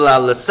v'la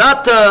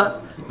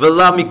lasata,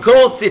 v'la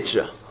mikol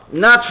sitra.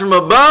 Not from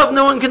above,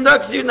 no one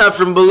conducts you, not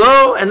from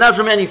below, and not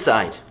from any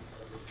side.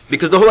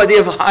 Because the whole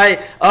idea of high,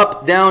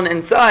 up, down,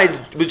 and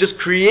side was just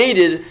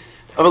created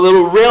of a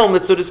little realm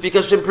that, so to speak,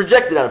 Hashem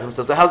projected out of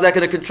himself. So how's that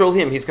going to control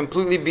him? He's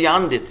completely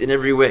beyond it in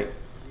every way.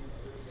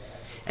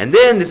 And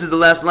then, this is the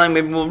last line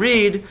maybe we'll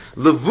read,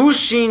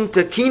 Levushin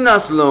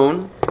takinas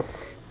lon,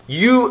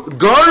 you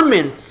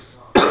garments,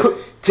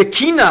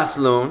 takinas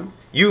lon,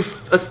 you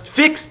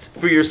fixed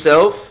for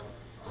yourself,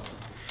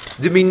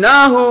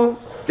 Deminahu,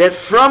 that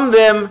from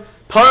them,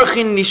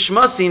 parchin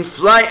nishmasin,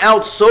 fly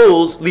out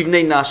souls,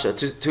 livnei nasha,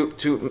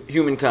 to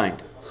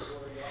humankind.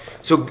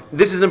 So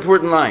this is an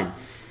important line.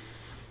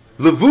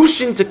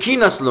 Levushin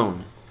takinas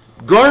lon,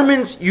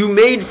 garments you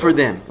made for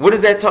them. What is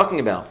that talking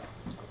about?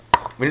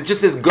 When it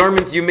just says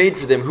garments you made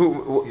for them,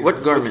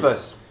 what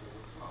garments?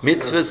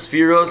 Mitzvahs,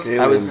 spheros,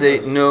 I would say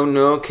no,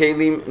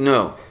 kelim,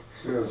 no.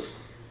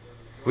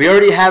 We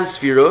already have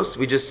spheros,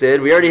 we just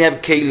said. We already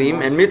have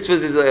kelim, and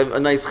mitzvahs is a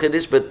nice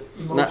chiddush, but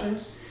not,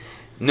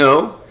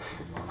 no.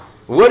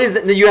 What is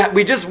it?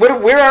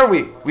 Where are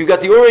we? We've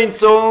got the Orein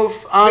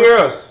Sof on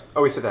Spheros.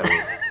 Oh, we said that.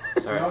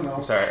 Sorry.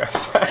 I'm sorry.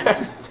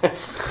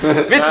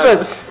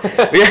 Mitzvahs.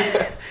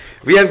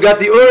 We have got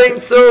the Orein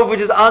Sof,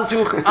 which is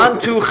antu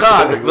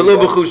chag v'lo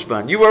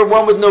b'chushban. You are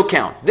one with no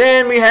count.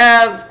 Then we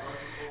have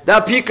the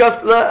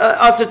apikas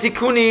aser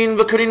tikunin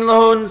v'karin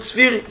lahon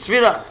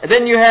sfira. And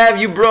then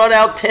you brought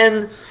out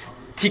 10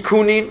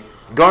 tikunin,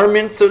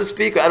 garments, so to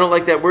speak. I don't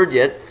like that word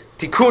yet.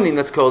 Tikunin,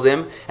 let's call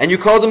them. And you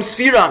call them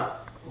sfira.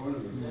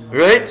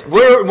 Right?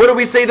 What do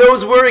we say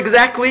those were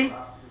exactly?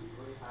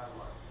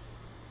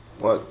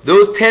 What?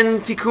 Those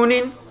 10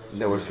 tikunin?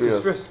 They were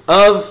spheros.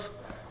 Of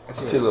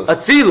Atzilus.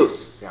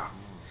 Atzilus. Yeah.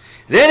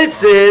 Then it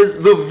says,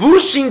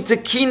 Levushin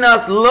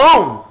takinas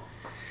lon,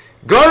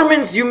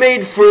 garments you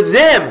made for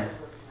them,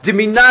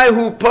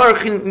 Deminahu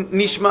parchin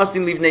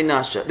nishmasin livnei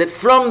nasha, that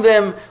from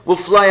them will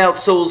fly out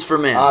souls for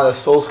man. The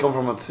souls come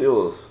from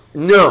Atzilus.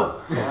 No.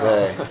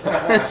 Okay.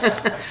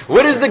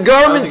 What is the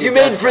garments you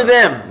made for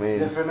them?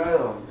 Different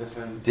item.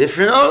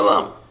 Different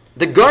olam.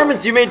 The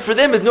garments you made for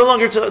them is no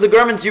longer the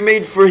garments you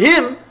made for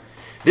him.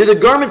 They're the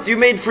garments you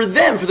made for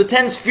them. For the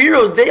 10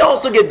 spheros, they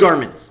also get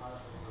garments.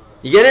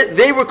 You get it?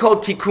 They were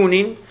called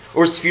tikunin,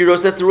 or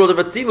spheros, that's the world of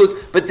Atzilus,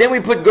 but then we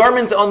put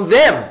garments on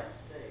them.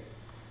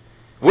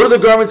 What are the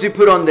garments we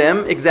put on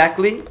them,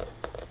 exactly?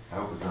 I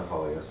hope it's not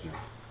polyester.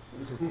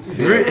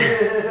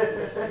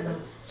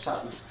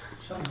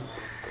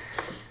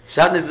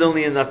 Shatnez is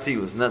only in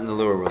Atzilus, not in the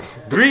lower world.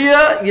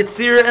 Bria,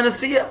 Yetzira, and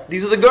Asiya.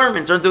 These are the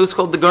garments. Aren't those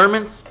called the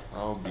garments?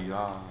 Oh,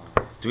 beyond.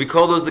 Do we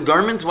call those the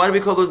garments? Why do we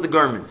call those the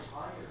garments?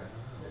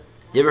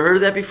 You ever heard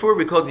of that before?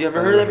 You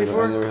ever heard of that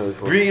before? I never heard it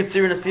before. Bria,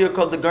 Yetzira, and Asiya are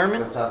called the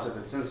garments? That's after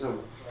the tzimtzum.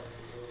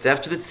 It's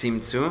after the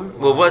tzimtzum.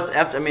 Well, what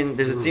after? I mean,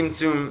 there's a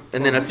tzimtzum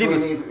and then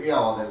Atzilus. Yeah,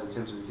 well, there's a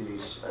tzimtzum between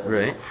each.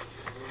 Right.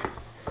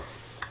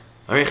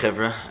 All right,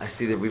 Chevra. I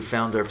see that we've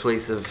found our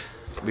place of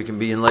we can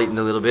be enlightened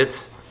a little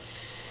bit.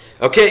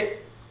 Okay.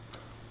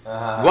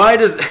 Why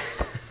does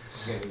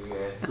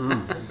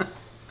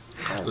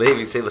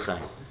Levi say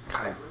l'chaim?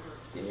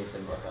 Give me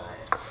some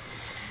l'chaim.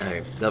 All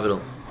right, David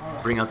will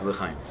bring out the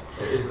l'chaim.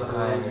 There is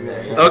l'chaim in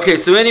there. Okay,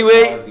 so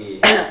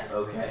anyway, That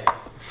would be okay.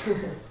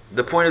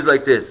 the point is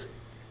like this.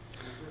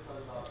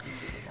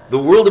 The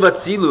world of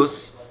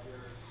Atzilus,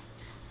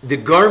 the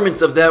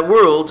garments of that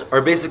world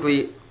are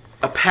basically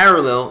a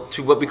parallel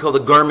to what we call the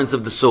garments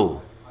of the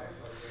soul.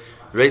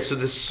 Right? So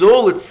the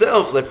soul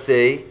itself, let's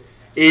say,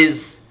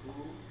 is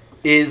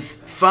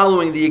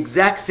following the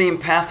exact same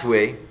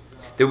pathway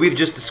that we've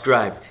just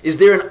described. Is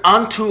there an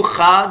antu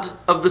chad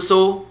of the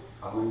soul?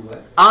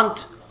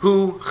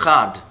 Antu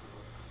chad.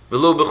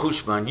 Below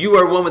b'chushban. You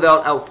are one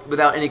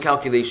without any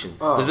calculation.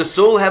 Oh. Does the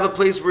soul have a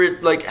place where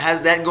it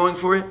has that going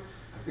for it?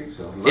 I think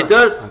so. It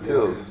does.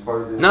 Atzilus. It's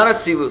part of the Not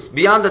Atzilus.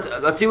 Beyond that,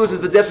 Atzilus is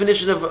the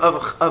definition of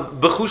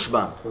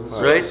b'chushban. from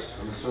the Right? source,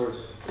 from the source.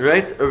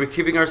 Right? Are we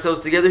keeping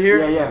ourselves together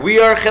here? Yeah. We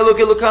are chelok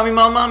elokami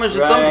mal mamish.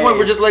 At some point,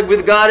 we're just like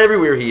with God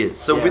everywhere He is.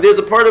 So there's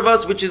a part of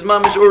us which is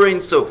mamish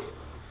orein sof.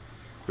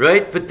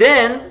 Right? But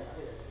then,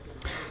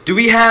 do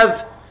we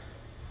have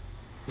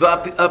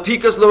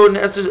apikas lohon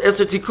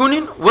eser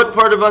tikunin? What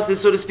part of us is,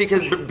 so to speak,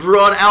 has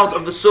brought out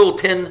of the soul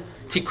 10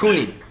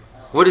 tikunin?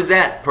 What is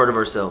that part of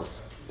ourselves?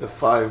 The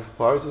 5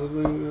 parts or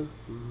something?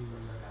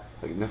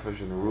 Like nefesh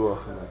and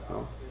ruach and that,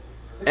 no?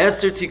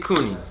 Eser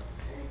tikunin.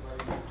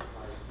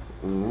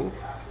 Ooh.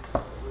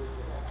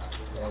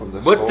 From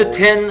the What's the soul.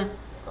 10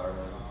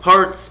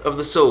 parts of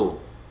the soul?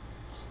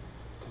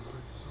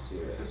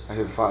 I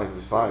said 5. I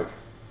said 5.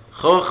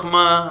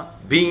 Chochma,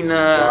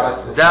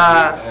 Bina,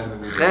 Das,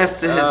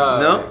 Chesed.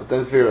 No? The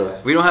 10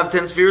 spheros. We don't have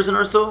 10 spheres in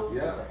our soul?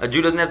 Yeah. A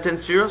Jew doesn't have 10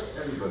 spheres?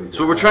 Everybody So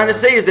what we're trying to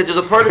say is that there's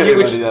a part of you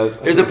which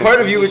there's a part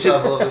of you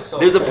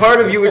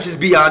which is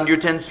beyond your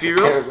 10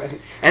 spheros.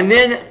 And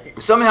then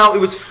somehow it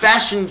was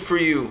fashioned for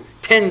you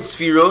 10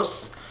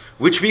 spheros,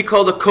 which we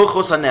call the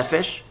kochos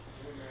hanefesh.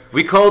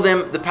 We call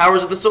them the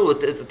powers of the soul.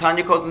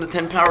 Tanya calls them the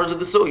 10 powers of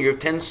the soul. You have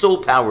 10 soul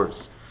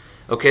powers.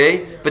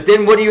 Okay? But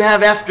then what do you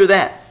have after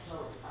that?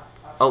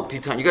 Al pi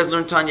Tanya. You guys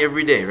learn Tanya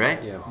every day,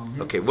 right? Yeah.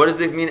 Okay, what does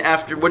this mean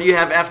after? What do you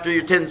have after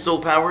your 10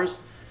 soul powers?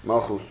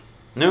 Malchus.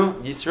 No,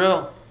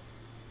 Yisrael.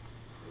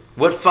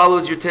 What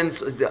follows your 10?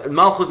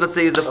 Malchus, let's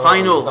say, is the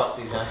final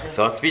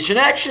thought, speech, and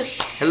action.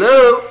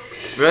 Hello,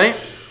 right?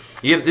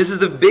 This is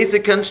the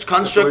basic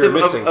construct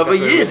of a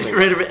yid,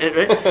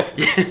 right?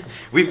 Yeah.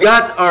 We've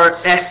got our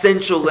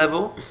essential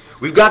level.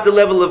 We've got the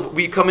level of,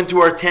 we come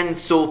into our 10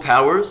 soul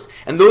powers,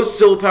 and those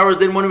soul powers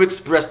then want to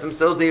express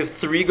themselves. They have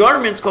 3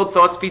 garments called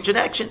thought, speech, and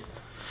action.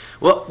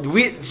 Well,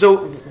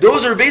 so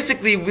those are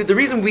basically, the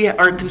reason we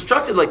are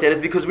constructed like that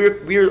is because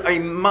we're a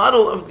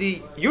model of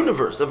the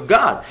universe, of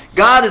God.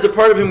 God is a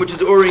part of Him which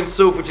is Or Ein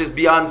Sof, which is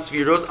beyond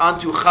spheros,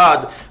 Antu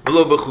Chad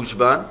V'lo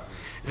B'chushban.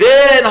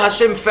 Then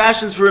Hashem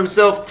fashions for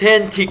Himself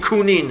 10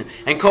 tikunin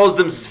and calls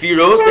them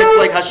spheros. That's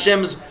like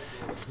Hashem's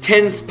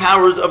 10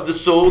 powers of the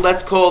soul.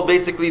 That's called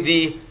basically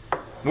the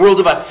world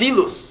of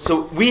Atzilus.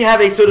 So we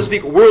have a, so to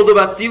speak, world of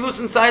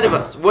Atzilus inside of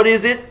us. What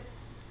is it?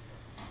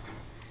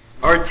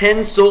 Our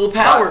 10 soul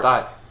powers.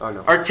 Five. Oh,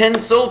 no. Our 10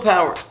 soul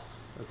powers.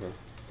 Okay.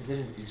 Is it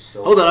in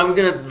soul? Hold on, I'm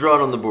going to draw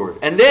it on the board.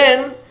 And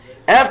then,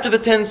 after the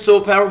 10 soul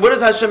power, what does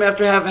Hashem have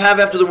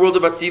after the world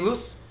of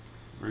Atzilus?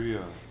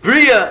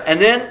 Bria. And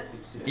then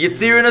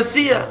Yitzir and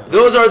Asiya.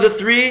 Those are the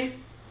 3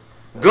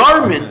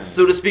 garments,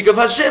 so to speak, of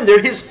Hashem.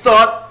 They're His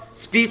thought,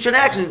 speech, and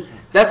action.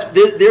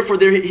 Therefore,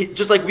 they're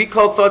just like we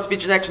call thought,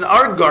 speech, and action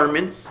our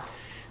garments.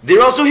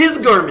 They're also His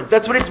garments.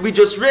 That's what we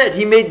just read.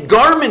 He made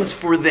garments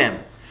for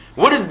them.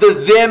 What is the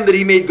them that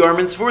He made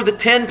garments for? The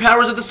 10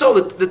 powers of the soul,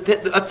 the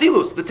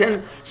Atzilus, the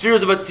 10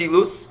 spheres of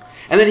Atzilus.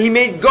 And then He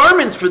made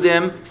garments for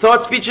them,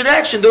 thought, speech, and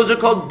action. Those are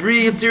called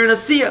Bri, Yitzir, and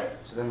Asiya.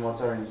 So then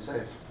what's our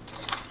safe?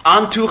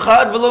 Antu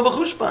Chad V'lo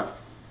B'chushban.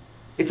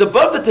 It's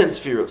above the 10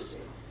 spheros.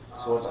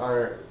 So what's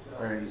our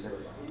safe?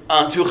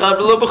 Antu Chad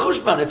V'lo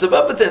B'chushban. It's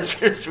above the 10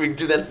 spheros. We can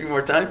do that a few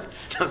more times.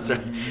 I'm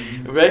sorry.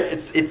 Right?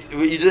 It's.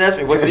 You just asked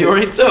me, what's the Or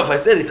Ein Sof? I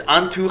said it's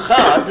Antu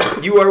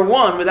Chad. You are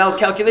one without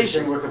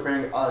calculation. We're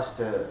comparing us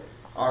to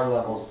our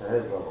levels to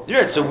His levels.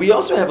 Right. So we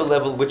also have a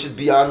level which is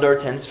beyond our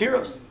 10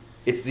 spheros.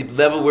 It's the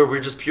level where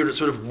we're just pure,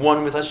 sort of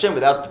one with Hashem,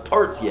 without the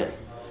parts yet.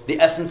 The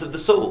essence of the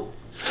soul.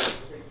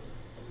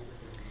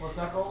 What's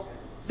that called?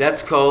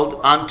 That's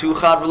called Antu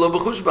Chad V'lo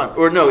B'chushban.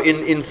 Or no,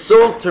 in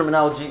soul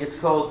terminology, it's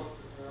called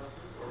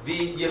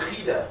the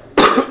Yechida.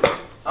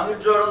 I'm going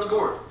to draw it on the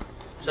board.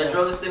 Should I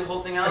draw this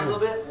whole thing out a little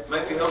bit?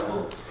 Might be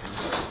helpful.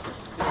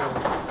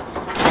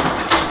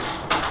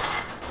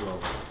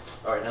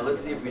 All right, now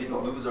let's see if we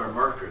didn't lose our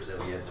markers,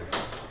 Eliezer.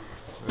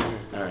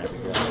 All right, we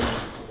got it.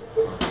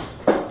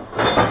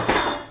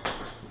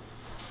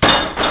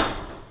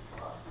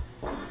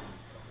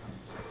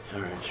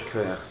 All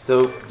right,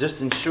 so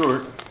just in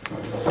short,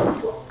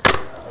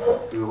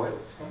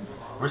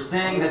 we're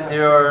saying that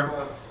there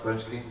are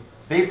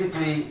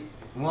basically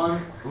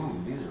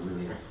these are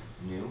really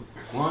new.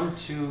 1,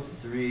 2,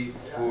 3,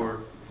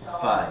 4,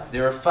 5.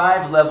 There are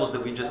 5 levels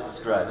that we just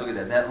described. Look at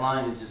that. That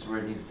line is just where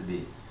it needs to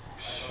be.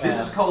 This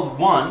is called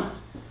 1,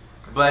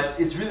 but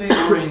it's really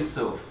Or Ein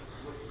Sof.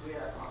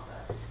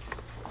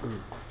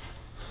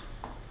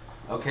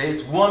 Okay,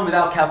 it's 1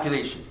 without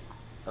calculation.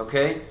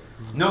 Okay?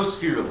 No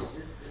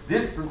spheros.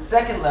 This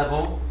second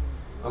level,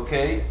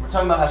 okay, we're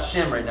talking about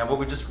Hashem right now, what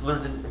we just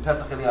learned in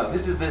Pesach Eliyahu.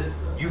 This is that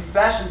you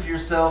fashion for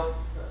yourself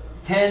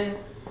 10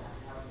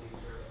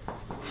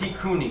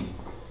 tikunim.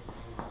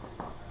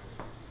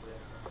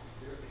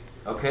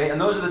 Okay, and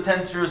those are the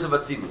 10 spheres of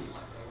Atzilus.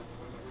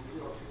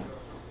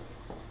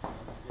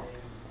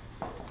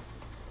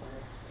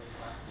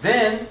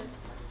 Then,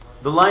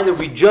 the line that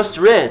we just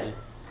read,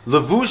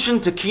 Levushin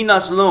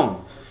Tekinas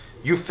Lon.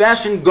 You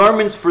fashion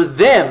garments for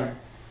them,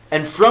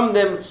 and from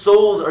them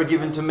souls are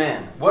given to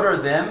man. What are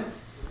them?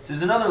 So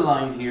there's another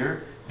line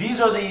here. These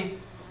are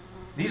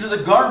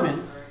the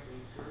garments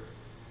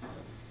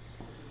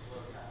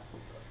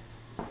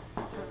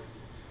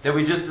that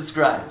we just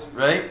described,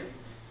 right?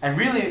 And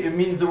really it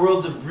means the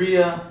worlds of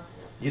Bria,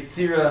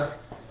 Yitzira,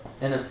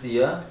 and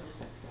Asiya.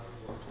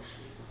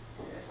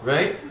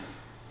 Right?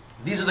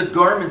 These are the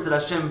garments that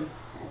Hashem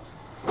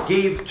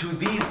gave to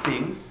these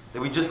things that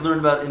we just learned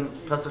about in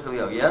Pasternak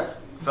Eliyahu. Yes?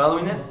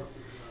 Following this?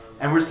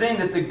 And we're saying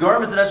that the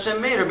garments that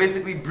Hashem made are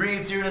basically Bri,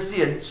 Yitzir, and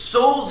Asiya.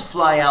 Souls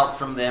fly out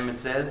from them, it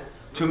says,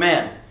 to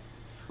man.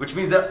 Which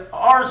means that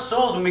our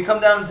souls, when we come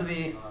down into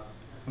the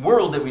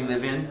world that we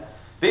live in,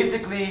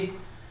 basically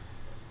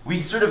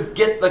we sort of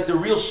get like the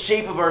real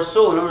shape of our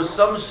soul. In other words,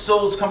 some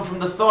souls come from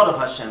the thought of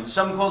Hashem.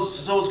 Some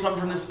souls come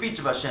from the speech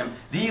of Hashem.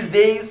 These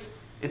days,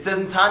 it says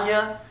in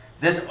Tanya,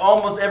 that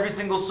almost every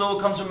single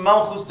soul comes from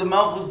Malchus, the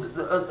Malchus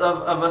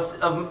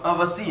of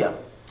Asiya.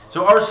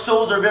 So our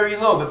souls are very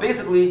low. But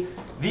basically,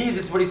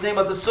 it's what he's saying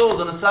about the souls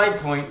on a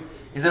side point,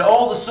 is that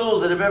all the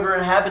souls that have ever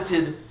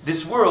inhabited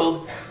this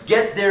world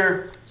get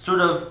their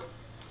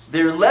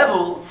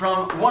level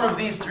from one of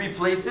these 3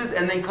 places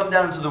and then come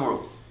down into the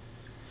world.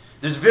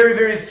 There's very,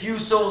 very few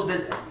souls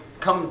that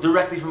come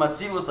directly from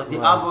Atzilus, like the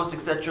Avos,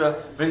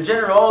 etc. But in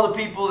general, all the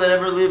people that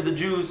ever lived, the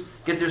Jews,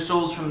 get their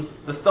souls from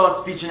the thought,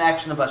 speech, and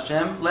action of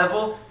Hashem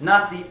level,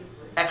 not the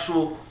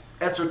actual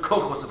Esser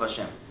Kochos of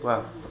Hashem.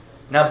 Wow.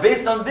 Now,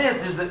 based on this,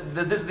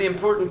 this is the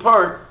important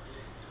part,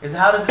 is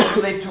how does this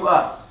relate to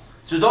us?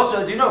 So there's also,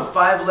 as you know,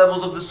 5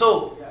 levels of the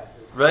soul,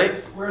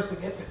 right? Where's the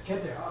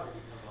Keter?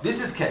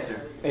 This is Keter.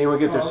 Anyone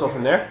get their soul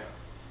from there?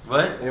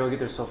 What? Anyone get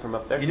their soul from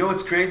up there? You know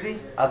what's crazy?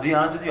 I'll be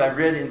honest with you. I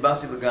read in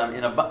Basi Lagan,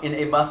 in a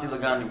Basi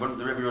Lagan,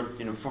 the Rebbe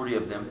wrote 40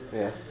 of them,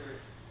 Yeah.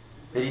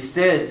 that he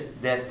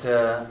said that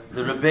the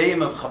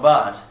Rebbeim of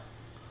Chabad,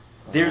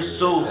 their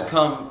souls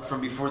come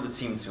from before the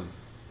Tzimtzum.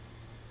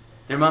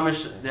 They're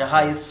mamish, their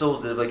highest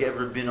souls that have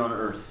ever been on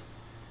earth.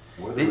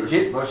 More than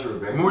Moshe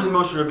Rabbeinu. More than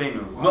Moshe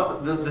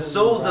Rabbeinu. The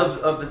souls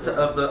of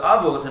the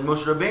Avos and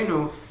Moshe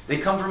Rabbeinu, they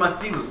come from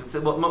Atzilus. It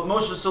said, well,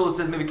 Moshe's soul, it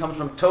says, maybe comes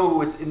from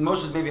Tohu.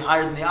 Moshe's maybe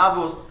higher than the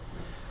Avos,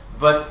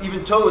 but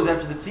even Tohu is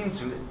after the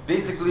Tzimtzum.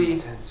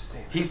 Basically,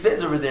 he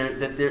says over there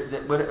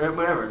that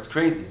whatever, it's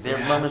crazy. They're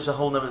mamish a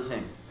whole other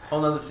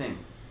thing.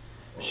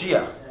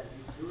 Mashiach.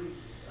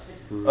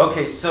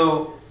 Okay,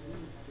 so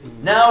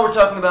now we're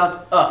talking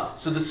about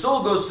us. So the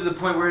soul goes to the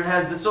point where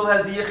the soul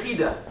has the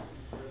Yechida.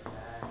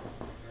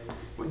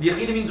 The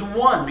Yechida means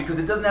one because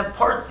it doesn't have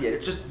parts yet.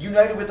 It's just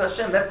united with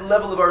Hashem. That's the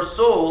level of our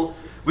soul,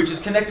 which is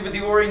connected with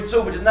the Orient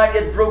soul, which is not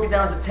yet broken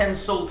down to 10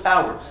 soul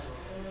powers.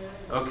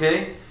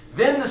 Okay?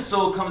 Then the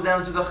soul comes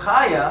down to the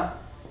Chaya,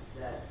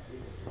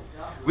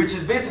 which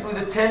is basically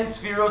the 10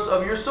 spheros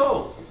of your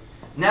soul.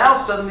 Now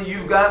suddenly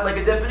you've got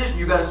a definition.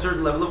 You've got a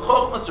certain level of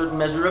Chokhmah, a certain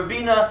measure of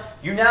Bina.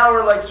 You now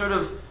are sort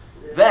of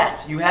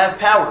that. You have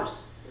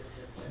powers.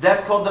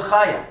 That's called the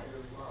Chaya.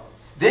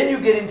 Then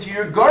you get into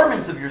your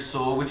garments of your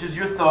soul, which is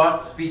your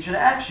thought, speech, and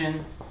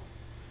action.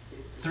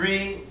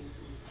 3,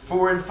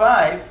 4, and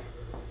 5.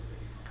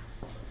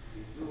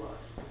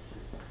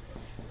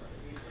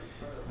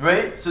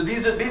 Right? So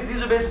these are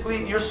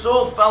basically, your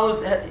soul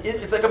follows,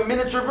 it's like a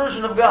miniature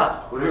version of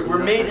God. We're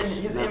made in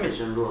His image.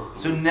 So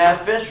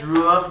Nefesh,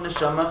 Ruach,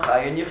 Neshama,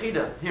 Chaya, and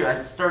Yechida. Here,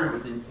 I started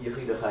with the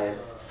Yechida Chaya.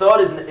 Thought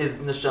is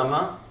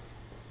Neshama.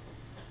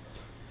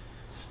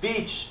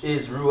 Speech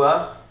is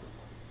Ruach.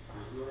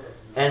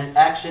 And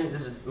action,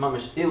 this is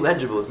mamish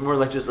illegible, it's more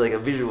like just a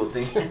visual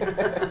thing.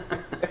 And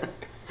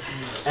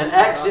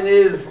action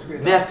is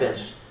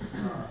Nefesh.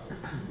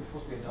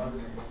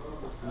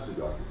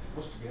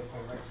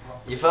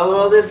 You follow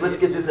all this? Let's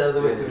get this out of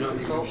the way so we don't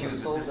get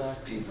confused with this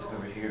piece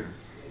over here.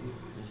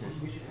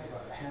 We should have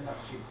a handout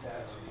sheet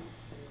that.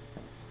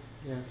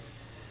 Yeah.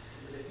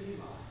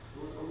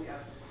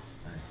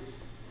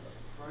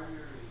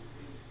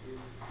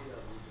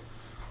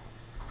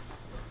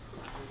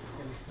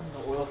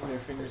 The oil from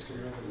your fingers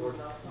can run the board.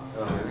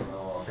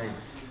 Oh,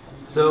 thanks.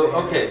 So,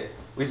 okay,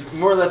 we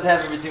more or less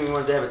have everything we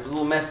wanted to have. It's a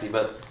little messy,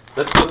 but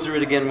let's go through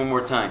it again one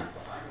more time.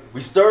 We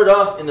start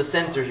off in the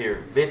center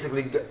here.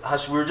 Basically,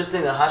 we were just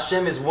saying that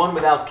Hashem is one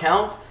without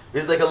count.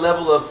 This is like a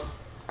level of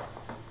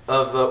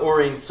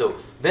Orient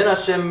Sof. Then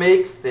Hashem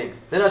makes things.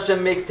 Then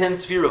Hashem makes 10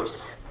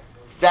 spheros.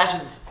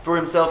 Fashions for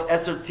himself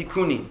Esser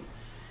Tikunim.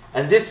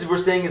 And this, we're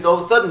saying, is all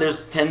of a sudden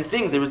there's 10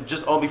 things. There was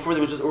just, all before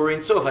there was just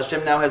Orient Sof.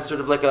 Hashem now has sort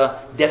of like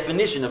a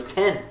definition of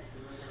 10.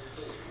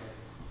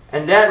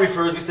 And that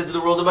refers, we said, to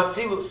the world of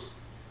Atzilus.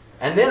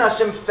 And then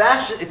Hashem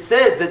fashioned, it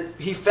says that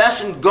He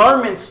fashioned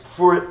garments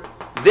for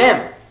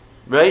them.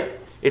 Right?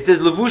 It says,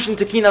 Levushin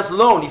Tekinas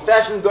Lon. He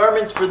fashioned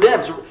garments for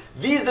them. So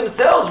these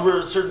themselves were,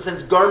 in a certain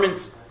sense,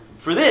 garments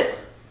for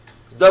this.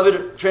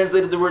 David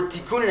translated the word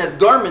tikun as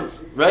garments,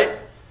 right?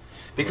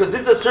 Because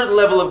this is a certain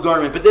level of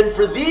garment. But then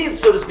for these,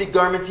 so to speak,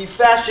 garments, He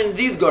fashioned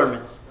these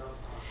garments.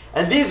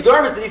 And these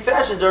garments that He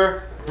fashioned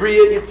are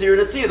Bria, Yitzir,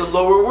 and Asiyah, the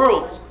lower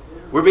worlds,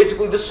 where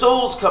basically the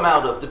souls come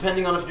out of,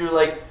 depending on if you're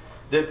like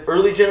the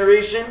early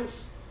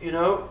generations,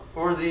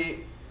 or the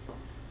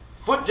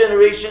foot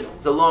generation.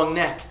 It's a long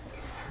neck.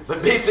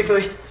 But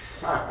basically,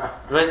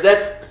 right,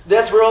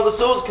 that's where all the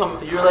souls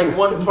come. You're like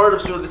one part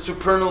of sort of the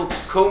supernal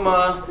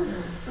coma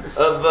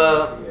of...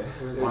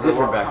 It's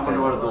different back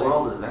then. What the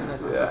world is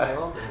then.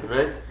 Yeah.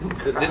 Right?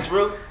 This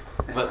world?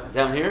 But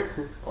down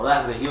here? Well,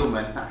 that's the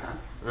human.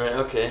 Right,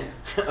 okay.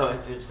 Oh, I see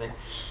what you're saying.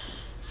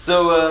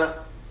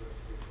 So,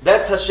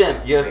 that's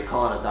Hashem. They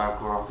call it a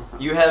dark world.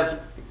 You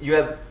have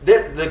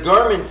the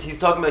garments he's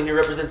talking about here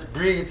represents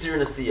Bria, Yitzir,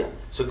 and Asiyah.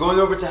 So going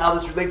over to how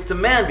this relates to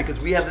man, because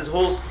we have this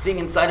whole thing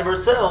inside of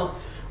ourselves,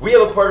 we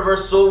have a part of our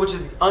soul which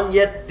is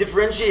unyet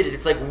differentiated.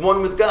 It's like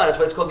one with God. That's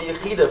why it's called the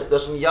Yechida,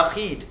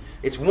 Yachid.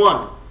 It's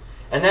one.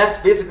 And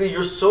that's basically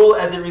your soul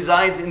as it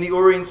resides in the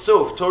Orient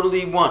Sof,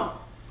 totally one.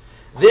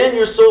 Then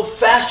your soul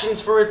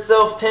fashions for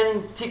itself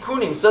 10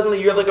 tikkunim.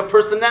 Suddenly you have like a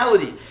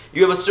personality.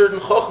 You have a certain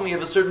chokhmah, you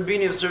have a certain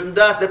bina, you have a certain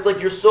das. That's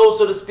like your soul,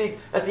 so to speak.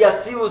 That's the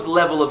atzilus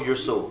level of your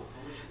soul.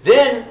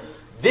 Then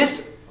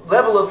this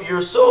level of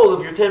your soul,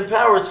 of your 10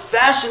 powers,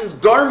 fashions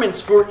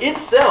garments for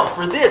itself,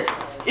 for this.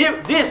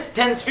 If this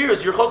 10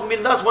 spheres, your chokhmah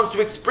bina das, wants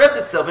to express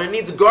itself, and it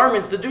needs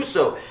garments to do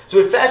so. So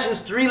it fashions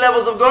 3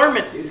 levels of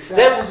garments.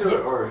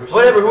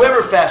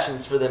 Whoever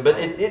fashions for them. But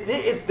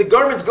it's the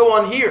garments go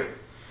on here.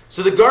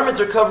 So the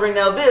garments are covering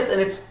now this, and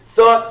it's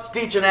thought,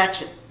 speech, and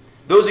action.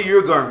 Those are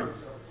your garments.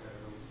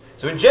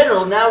 So in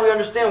general, now we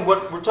understand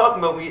what we're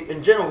talking about.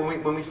 In general,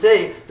 when we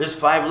say there's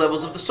 5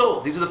 levels of the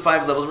soul, these are the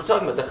 5 levels we're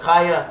talking about. The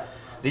chaya,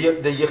 the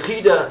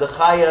yechida, the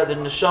chaya, the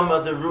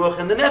neshama, the ruach,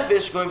 and the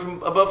nefesh, going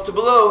from above to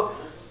below.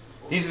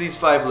 These are these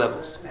 5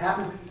 levels. It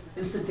happens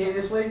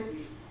instantaneously,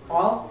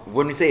 all?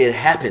 When we say it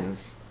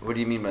happens, what do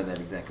you mean by that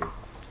exactly?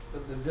 The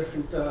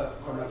different,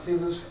 from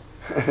Atzilus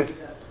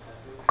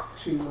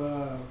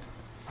to,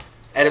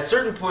 At a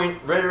certain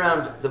point, right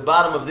around the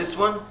bottom of this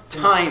one,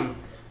 time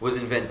was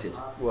invented.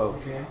 Whoa.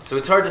 okay. So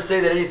it's hard to say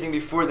that anything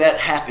before that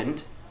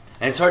happened,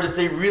 and it's hard to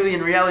say really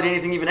in reality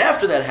anything even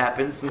after that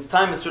happened, since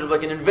time is sort of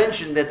like an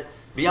invention that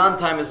beyond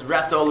time is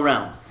wrapped all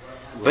around.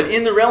 But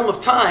in the realm of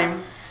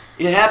time,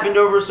 it happened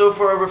so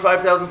far over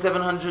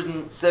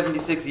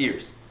 5,776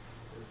 years.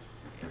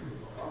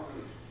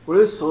 What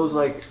are the souls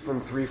like from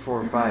 3,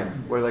 4, and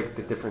 5? What are like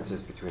the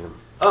differences between them?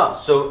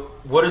 So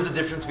what is the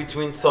difference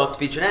between thought,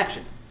 speech, and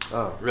action?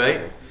 Oh,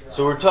 Right? okay.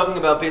 So we're talking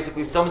about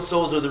basically some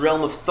souls are the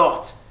realm of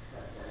thought,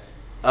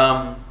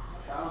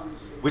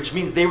 which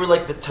means they were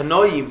like the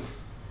Tanoim,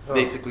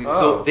 basically.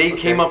 So they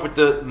came up with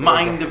the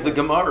mind of the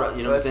Gemara,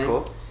 you know what I'm That's saying?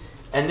 cool.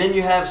 And then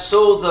you have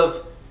souls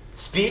of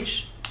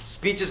speech.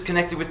 Speech is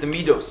connected with the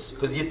Midos,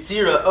 because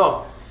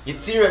Yetzira in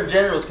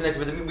general is connected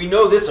with the, we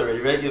know this already,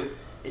 right?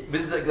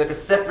 This is like a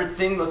separate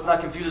thing, let's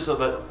not confuse ourselves,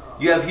 but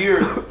you have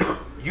here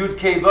Yud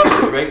K Vav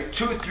K, right?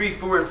 2, 3,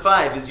 4, and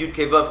 5 is Yud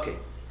K Vav K,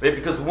 right?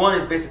 Because 1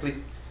 is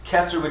basically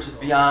Kesser, which is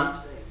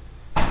beyond.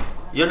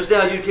 You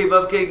understand how Yud K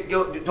Vav K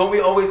go? Don't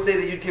we always say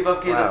that Yud K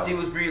Vav K is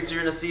Atzilus, Bria,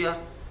 Yetzira, and Asiya?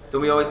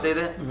 Don't we always say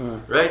that?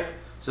 Right?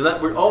 So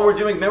that all we're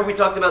doing, remember we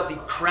talked about the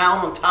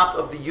crown on top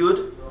of the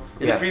Yud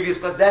in the previous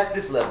class? That's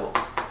this level.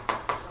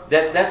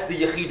 That's the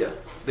Yechida.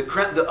 The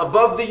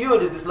above the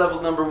Yud is this level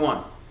number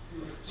 1.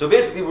 So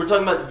basically we're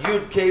talking about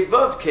Yud K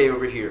Vav K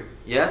over here.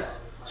 Yes?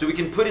 So we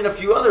can put in a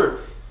few other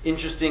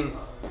interesting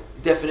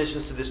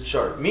definitions to this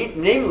chart.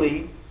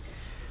 Namely,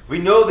 we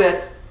know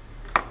that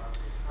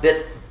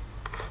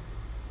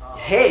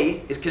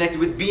Hay is connected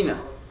with Bina.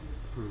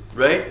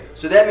 Right?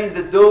 So that means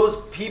that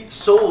those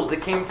souls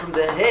that came from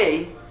the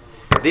Hay,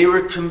 they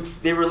were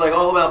like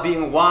all about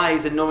being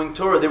wise and knowing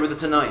Torah. They were the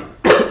Tanaim.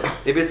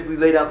 They basically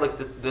laid out like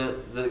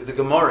the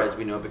Gemara as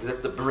we know, because that's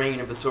the brain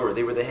of the Torah.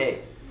 They were the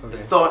Hay, the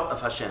thought of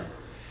Hashem.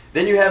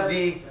 Then you have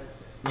the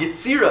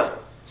Yetzira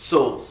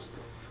souls.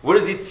 What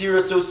is Yetzira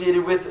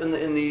associated with?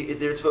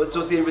 They're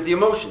associated with the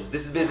emotions.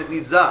 This is basically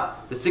Za,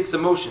 the 6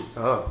 emotions.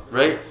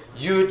 Right?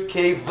 Yud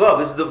K Vav.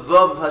 This is the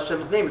Vav of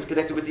Hashem's name. It's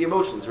connected with the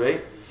emotions,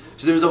 right?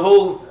 So there was a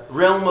whole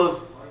realm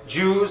of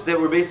Jews that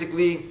were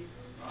basically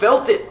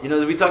felt it. You know,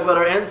 we talk about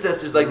our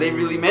ancestors, like they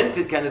really meant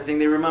it kind of thing.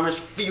 They were mamish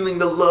feeling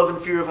the love and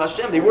fear of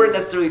Hashem. They weren't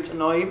necessarily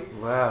Tanoim,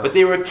 but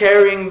they were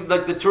carrying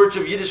like the torch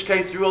of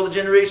Yiddishkeit through all the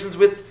generations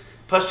with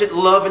Pashit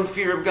love and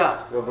fear of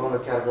God. They'll go in the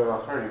category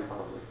of Acharim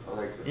probably. Or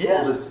like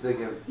older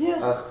tzaddikim,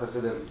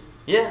 Chassidim.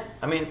 Yeah,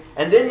 I mean,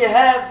 and then you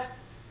have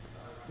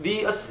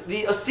the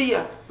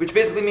Asiya, which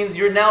basically means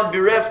you're now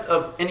bereft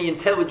of any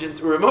intelligence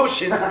or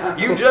emotions.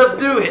 You just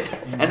do it.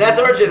 And that's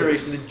our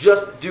generation, the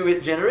just do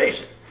it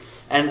generation.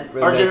 And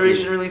our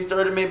generation really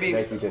started maybe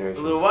a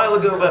little while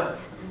ago, but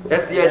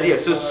that's the idea.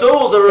 So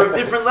souls are of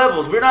different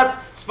levels. We're not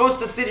supposed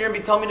to sit here and be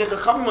Talmidei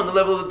Chachamim on the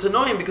level of the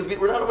Tanoim, because we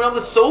don't have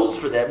the souls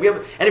for that.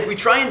 And if we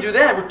try and do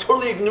that, we're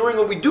totally ignoring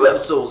what we do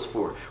have souls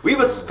for. We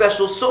have a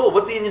special soul.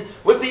 What's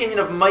the Indian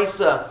of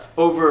Maisa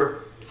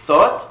over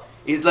thought?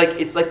 It's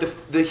like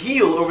the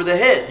heel over the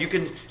head.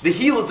 The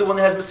heel is the one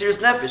that has Mesiras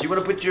Nefesh. You want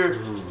to put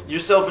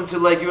yourself into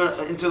like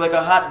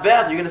a hot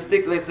bath. You're going to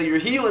stick, let's say, your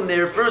heel in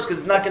there first, because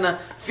it's not going to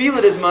feel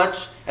it as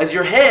much as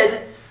your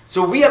head.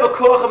 So we have a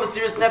koach of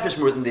Mesiras Nefesh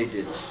more than they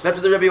did. That's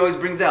what the Rabbi always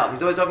brings out.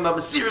 He's always talking about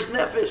Mesiras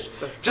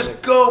Nefesh.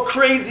 Just go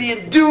crazy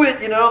and do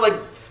it. You know, like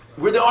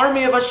we're the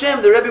army of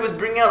Hashem. The Rabbi was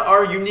bringing out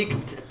our unique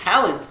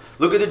talent.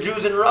 Look at the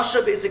Jews in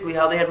Russia, basically,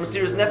 how they had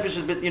Mesiras Nefesh,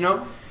 you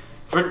know,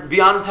 for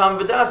beyond Tam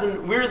Vadas,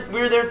 and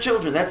we're their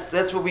children.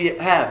 That's what we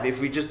have. If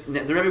we just,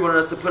 the Rebbe wanted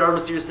us to put our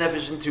Mesiras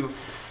Nefesh into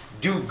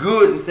do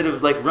good instead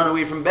of like run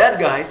away from bad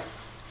guys,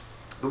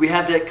 but we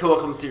have that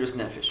koach of Mesiras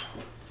Nefesh.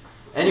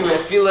 Anyway, I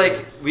feel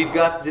like we've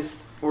got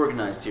this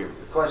organized here.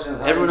 The question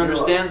is, everyone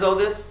understands all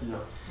this?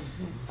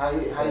 How do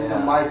you do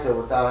Maisa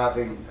without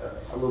having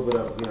a little bit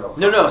of, you know?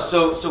 No.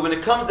 So when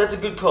it comes, that's a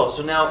good call.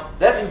 So now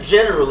that's in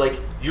general, like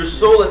your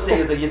soul, let's say,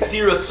 is a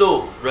Yetzira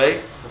soul,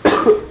 right?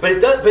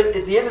 But at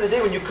the end of the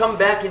day, when you come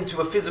back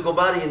into a physical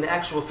body in the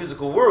actual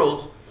physical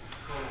world,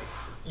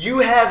 you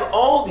have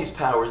all these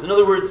powers. In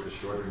other words,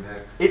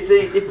 it's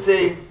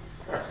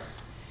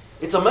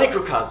a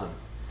microcosm.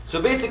 So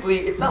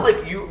basically, it's not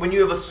like when you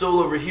have a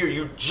soul over here,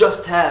 you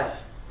just have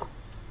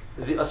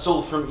a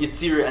soul from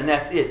Yetzira and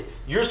that's it.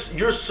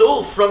 Your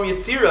soul from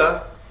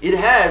Yetzira,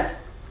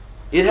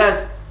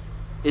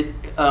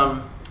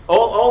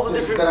 all the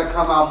this different. It's going to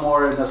come out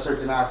more in a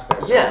certain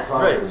aspect. Yeah,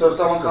 right. So if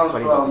someone comes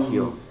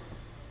from,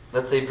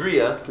 let's say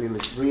Bria, he'll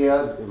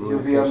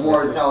be a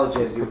more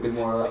intelligent, he'll be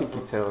more like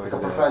a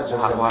professor,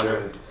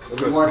 he'll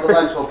be a more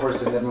intellectual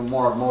person than a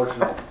more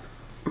emotional.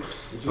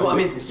 Well, I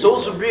mean,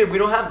 souls from Bria, we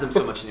don't have them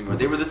so much anymore.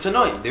 They were the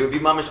Tanoim. They would be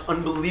mamish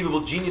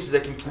unbelievable geniuses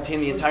that can contain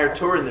the entire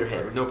Torah in their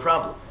head with no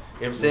problem.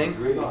 You know what I'm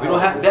saying? We don't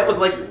have. That was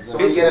like. So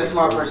when you get a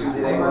smart person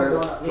today,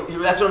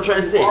 That's what I'm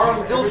trying to say.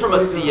 He's still from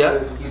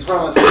Asiya. he's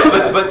from a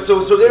But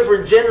so therefore,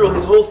 in general,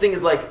 his whole thing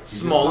is like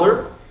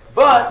smaller,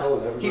 but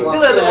he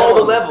still has all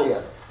the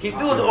levels. He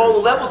still has all the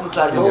levels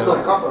inside souls him.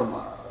 don't come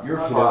from. Your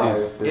Yeah,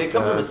 father. it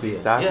comes from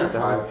Asiya.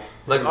 Yeah.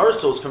 Like our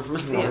souls come from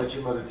Asiya. Let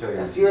your mother tell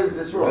you. See, is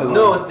this world?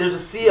 No, there's a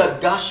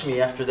Siya Gashmi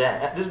after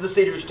that. This is the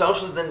Seder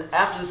Ishtalshus, then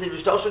after the Seder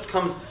Ishtalshus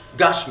comes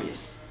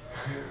Gashmius.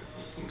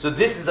 So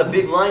this is a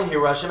big line here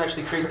where Hashem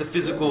actually creates the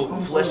physical,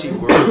 fleshy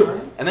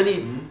world. And then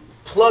he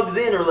plugs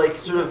in, or like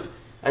sort of,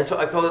 I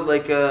call it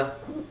like, I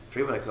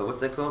forget what I call it, what's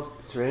that called?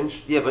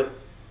 Syringe? Yeah, but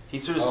he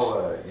sort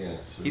of, Yeah.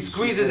 So he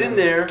squeezes in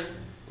there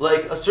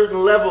like a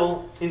certain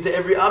level into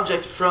every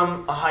object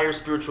from a higher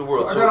spiritual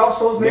world. Are not all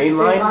souls made at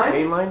the same time?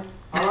 Mainline?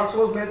 Are all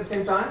souls made at the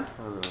same time?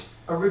 I don't know.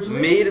 Originally?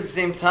 Made at the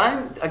same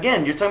time?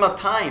 Again, you're talking about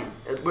time.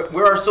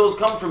 Where our souls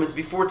come from, it's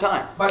before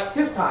time. But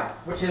his time,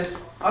 which is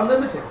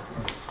unlimited.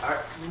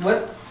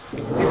 What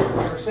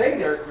you're saying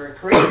they're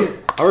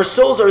created. Our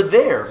souls are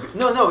there.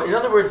 No. In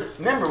other words,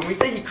 remember when we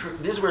say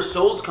this is where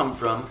souls come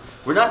from,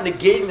 we're not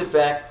negating the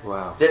fact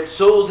that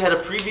souls had a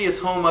previous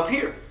home up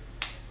here,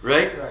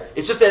 right?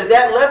 It's just that at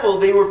that level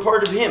they were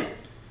part of him.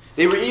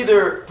 They were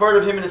either part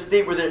of him in a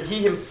state where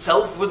he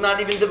himself was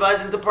not even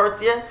divided into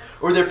parts yet,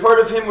 or they're part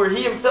of him where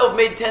he himself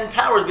made 10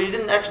 powers, but he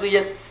didn't actually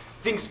yet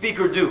think, speak,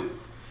 or do.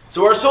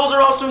 So our souls are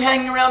also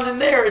hanging around in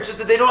there. It's just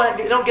that they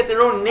don't get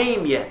their own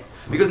name yet,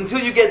 because until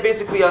you get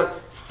basically a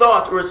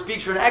thought or a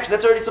speech or an action,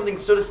 that's already something,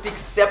 so to speak,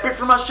 separate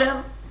from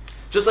Hashem.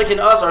 Just like in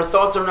us, our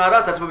thoughts are not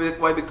us. That's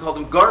why we call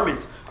them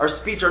garments. Our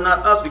speech are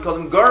not us. We call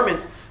them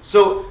garments.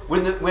 So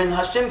when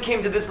Hashem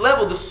came to this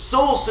level, the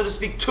soul, so to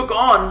speak, took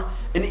on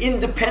an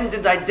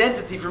independent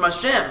identity from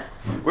Hashem.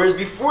 Whereas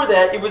before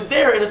that, it was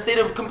there in a state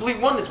of complete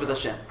oneness with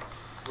Hashem.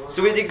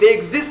 So they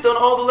exist on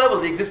all the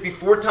levels. They exist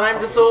before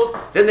time, the souls.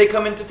 Then they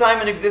come into time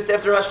and exist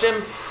after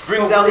Hashem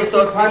brings out his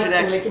thoughts, speech, and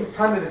action. When they came to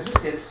time of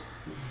existence,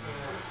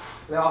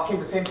 they all came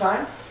at the same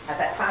time? At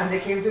that time they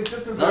came to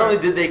existence? Not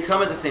only did they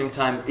come at the same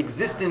time,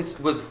 existence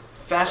was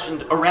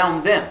fashioned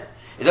around them.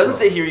 It doesn't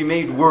say here he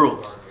made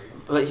worlds,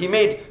 but he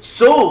made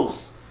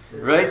souls,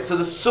 right? So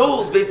the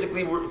souls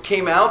basically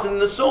came out, and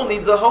the soul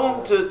needs a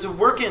home to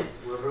work in.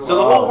 So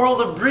the whole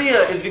world of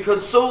Bria is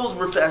because souls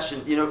were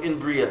fashioned, in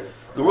Bria.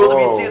 The world of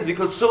Yitzhak is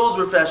because souls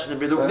were fashioned in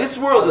Bria. This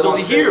world is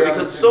only here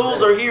because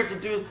souls are here to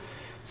do.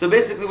 So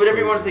basically, whatever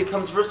you want to say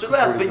comes first or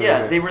last. But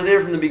yeah, they were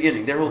there from the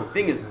beginning. Their whole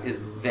thing is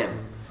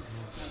them.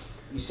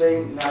 You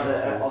say now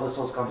that all the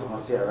souls come from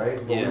Asiya, right?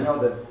 But Yeah. we know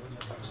that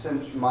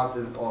since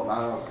Martin, or I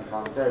don't know since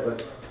Martin there,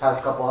 but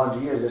past couple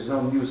hundred years, there's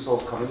no new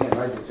souls coming in,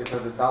 right? The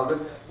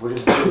 600,000, we're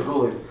just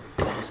Googling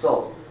the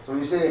souls. So when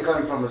you say they're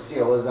coming from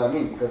Asiya, what does that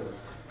mean? Because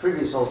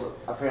previous souls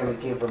apparently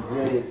came from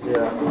Bria,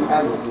 Asiya,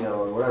 and Asiya,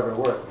 or whatever it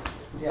were.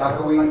 How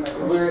can if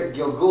we're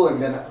Gilgulim,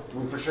 then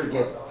we for sure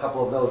get a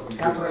couple of those.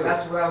 That's what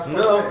I was going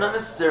to No, say. not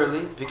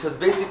necessarily, because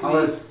basically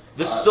Unless,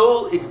 the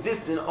soul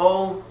exists in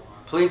all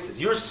places.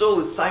 Your soul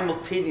is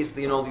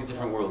simultaneously in all these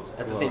different worlds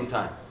at the same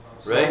time,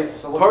 right?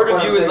 So what's Part the of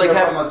point you is saying like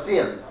they're having from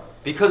Asiya?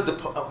 because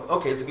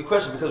okay, it's a good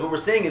question, because what we're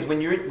saying is when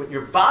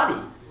your body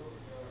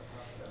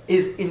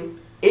is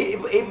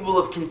capable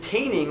of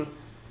containing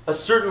a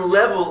certain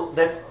level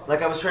that's,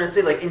 like I was trying to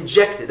say, like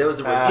injected, that was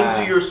the word,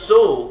 into your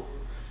soul,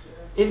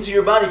 into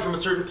your body from a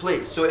certain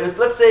place. So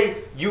let's say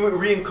you were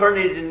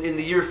reincarnated in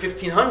the year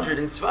 1500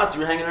 in Sfas, you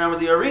were hanging around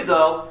with the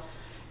Arizal.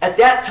 At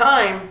that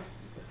time,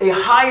 a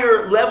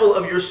higher level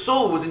of your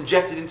soul was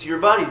injected into your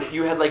body, that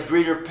you had like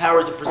greater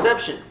powers of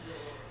perception.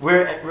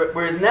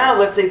 Whereas now,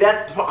 let's say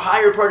that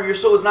higher part of your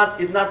soul is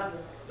not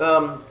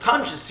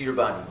conscious to your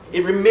body.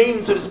 It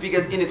remains, so to speak,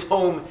 in its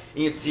home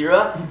in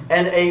Yetzirah,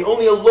 and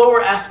only a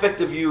lower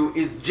aspect of you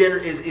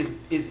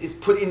is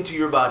put into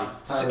your body.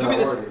 So it could be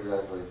this,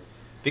 Exactly.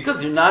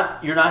 because you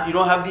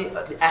don't have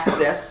the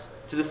access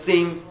to the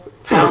same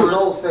Your powers.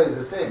 soul stays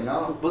the same,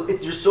 no? Well,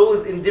 your soul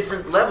is in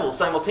different levels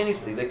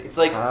simultaneously. Like it's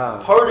like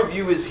part of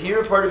you is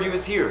here, part of you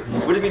is here.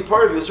 Would it be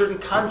part of you a certain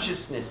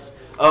consciousness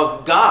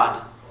of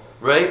God,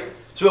 right?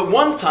 So at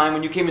one time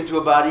when you came into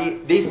a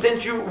body, they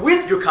sent you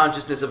with your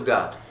consciousness of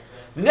God.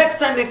 The next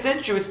time they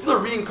sent you, it's still a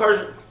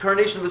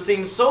reincarnation of the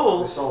same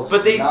soul,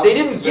 but they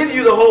didn't give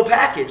you the whole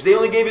package. They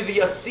only gave you the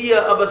Asiya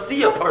of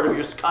Asiya part of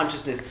your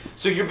consciousness.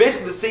 So you're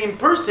basically the same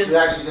person. You're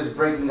actually just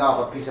breaking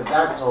off a piece of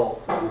that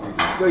soul. No,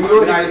 you know You're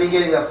what not even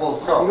getting the full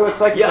soul. it's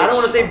like? Yeah, It's I don't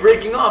like want to say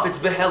breaking off. It's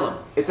behelim.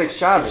 It's like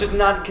Shabbos. It's just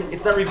not.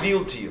 It's not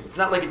revealed to you. It's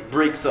not like it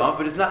breaks off,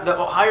 but it's not. The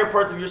higher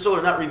parts of your soul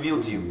are not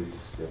revealed to you.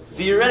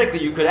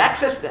 Theoretically, you could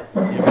access them.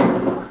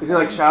 Isn't it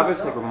like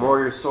Shabbos? Like, the more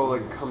your soul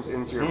like comes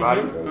into your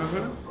body?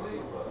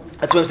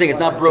 That's what I'm saying. It's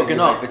not broken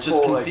Like, off. It's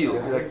just pull, concealed.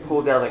 Like, you like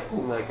pull down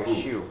like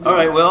a shoe. All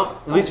right.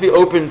 Well, at least we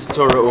opened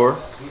Torah Or.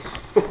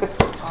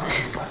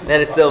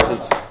 That itself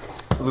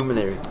is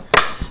luminary.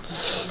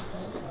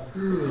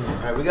 All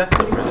right, we got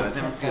some.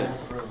 That was good.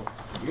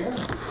 Yeah.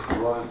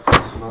 Blood,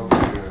 smoke,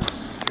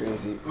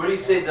 Crazy. What do you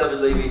say, David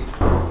Levy?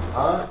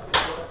 Huh?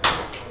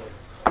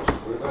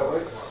 We're that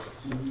way?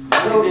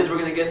 These days we're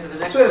going to get to the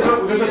next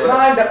So there's a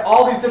time that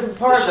all these different the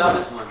parts,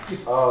 Shabbos one.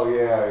 Oh,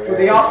 yeah,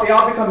 they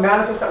all become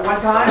manifest at one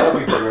time. That'll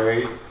be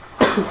great.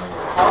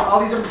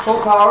 All these different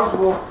soul powers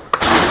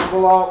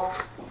will all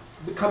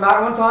come out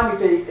at one time.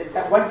 You say,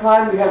 at one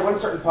time we had one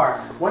certain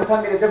part. One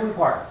time we had a different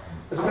part.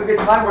 There's going to be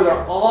a time where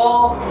they're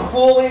all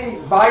fully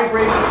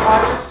vibrating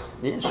conscious.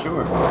 Yeah,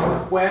 sure.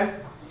 When?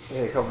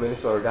 Yeah, a couple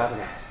minutes while we're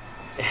davening.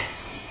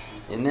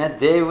 In that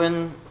day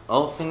when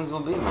all things will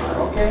be.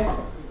 Okay.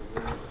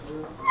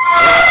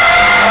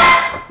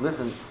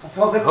 Listen,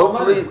 Until then,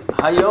 hopefully,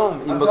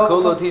 Hayom,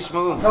 Imakolo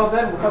Tishmu. Until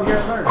then, we'll come here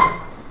and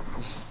learn.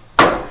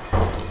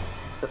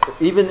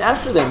 Even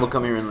after then, we'll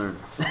come here and learn.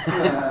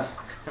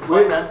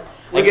 Why not?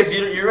 I guess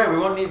you're right. We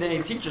won't need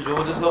any teachers.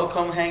 We'll just all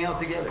come hang out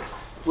together.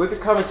 With the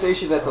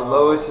conversation that the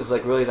lowest is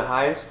like really the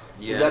highest,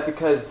 Yeah. is that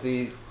because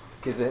it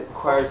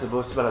requires the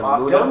most amount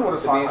Bob of Dylan Muda would've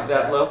to sung be like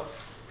that that. low?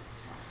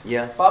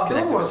 Yeah. Bob Dylan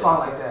Connected would have with sung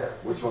like that.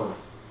 Which one?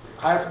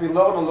 Highest to be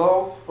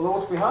low, the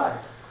lowest to be high.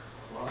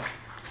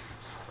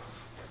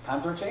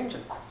 Times are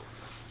changing.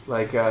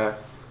 Like that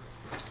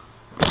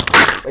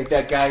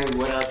guy who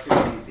went out to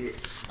the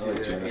I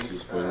like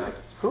Genesis better.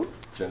 Who?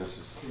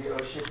 Genesis.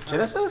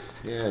 Genesis?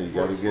 Yeah, you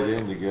gotta get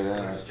in to get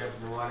out.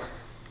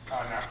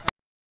 Oh, no.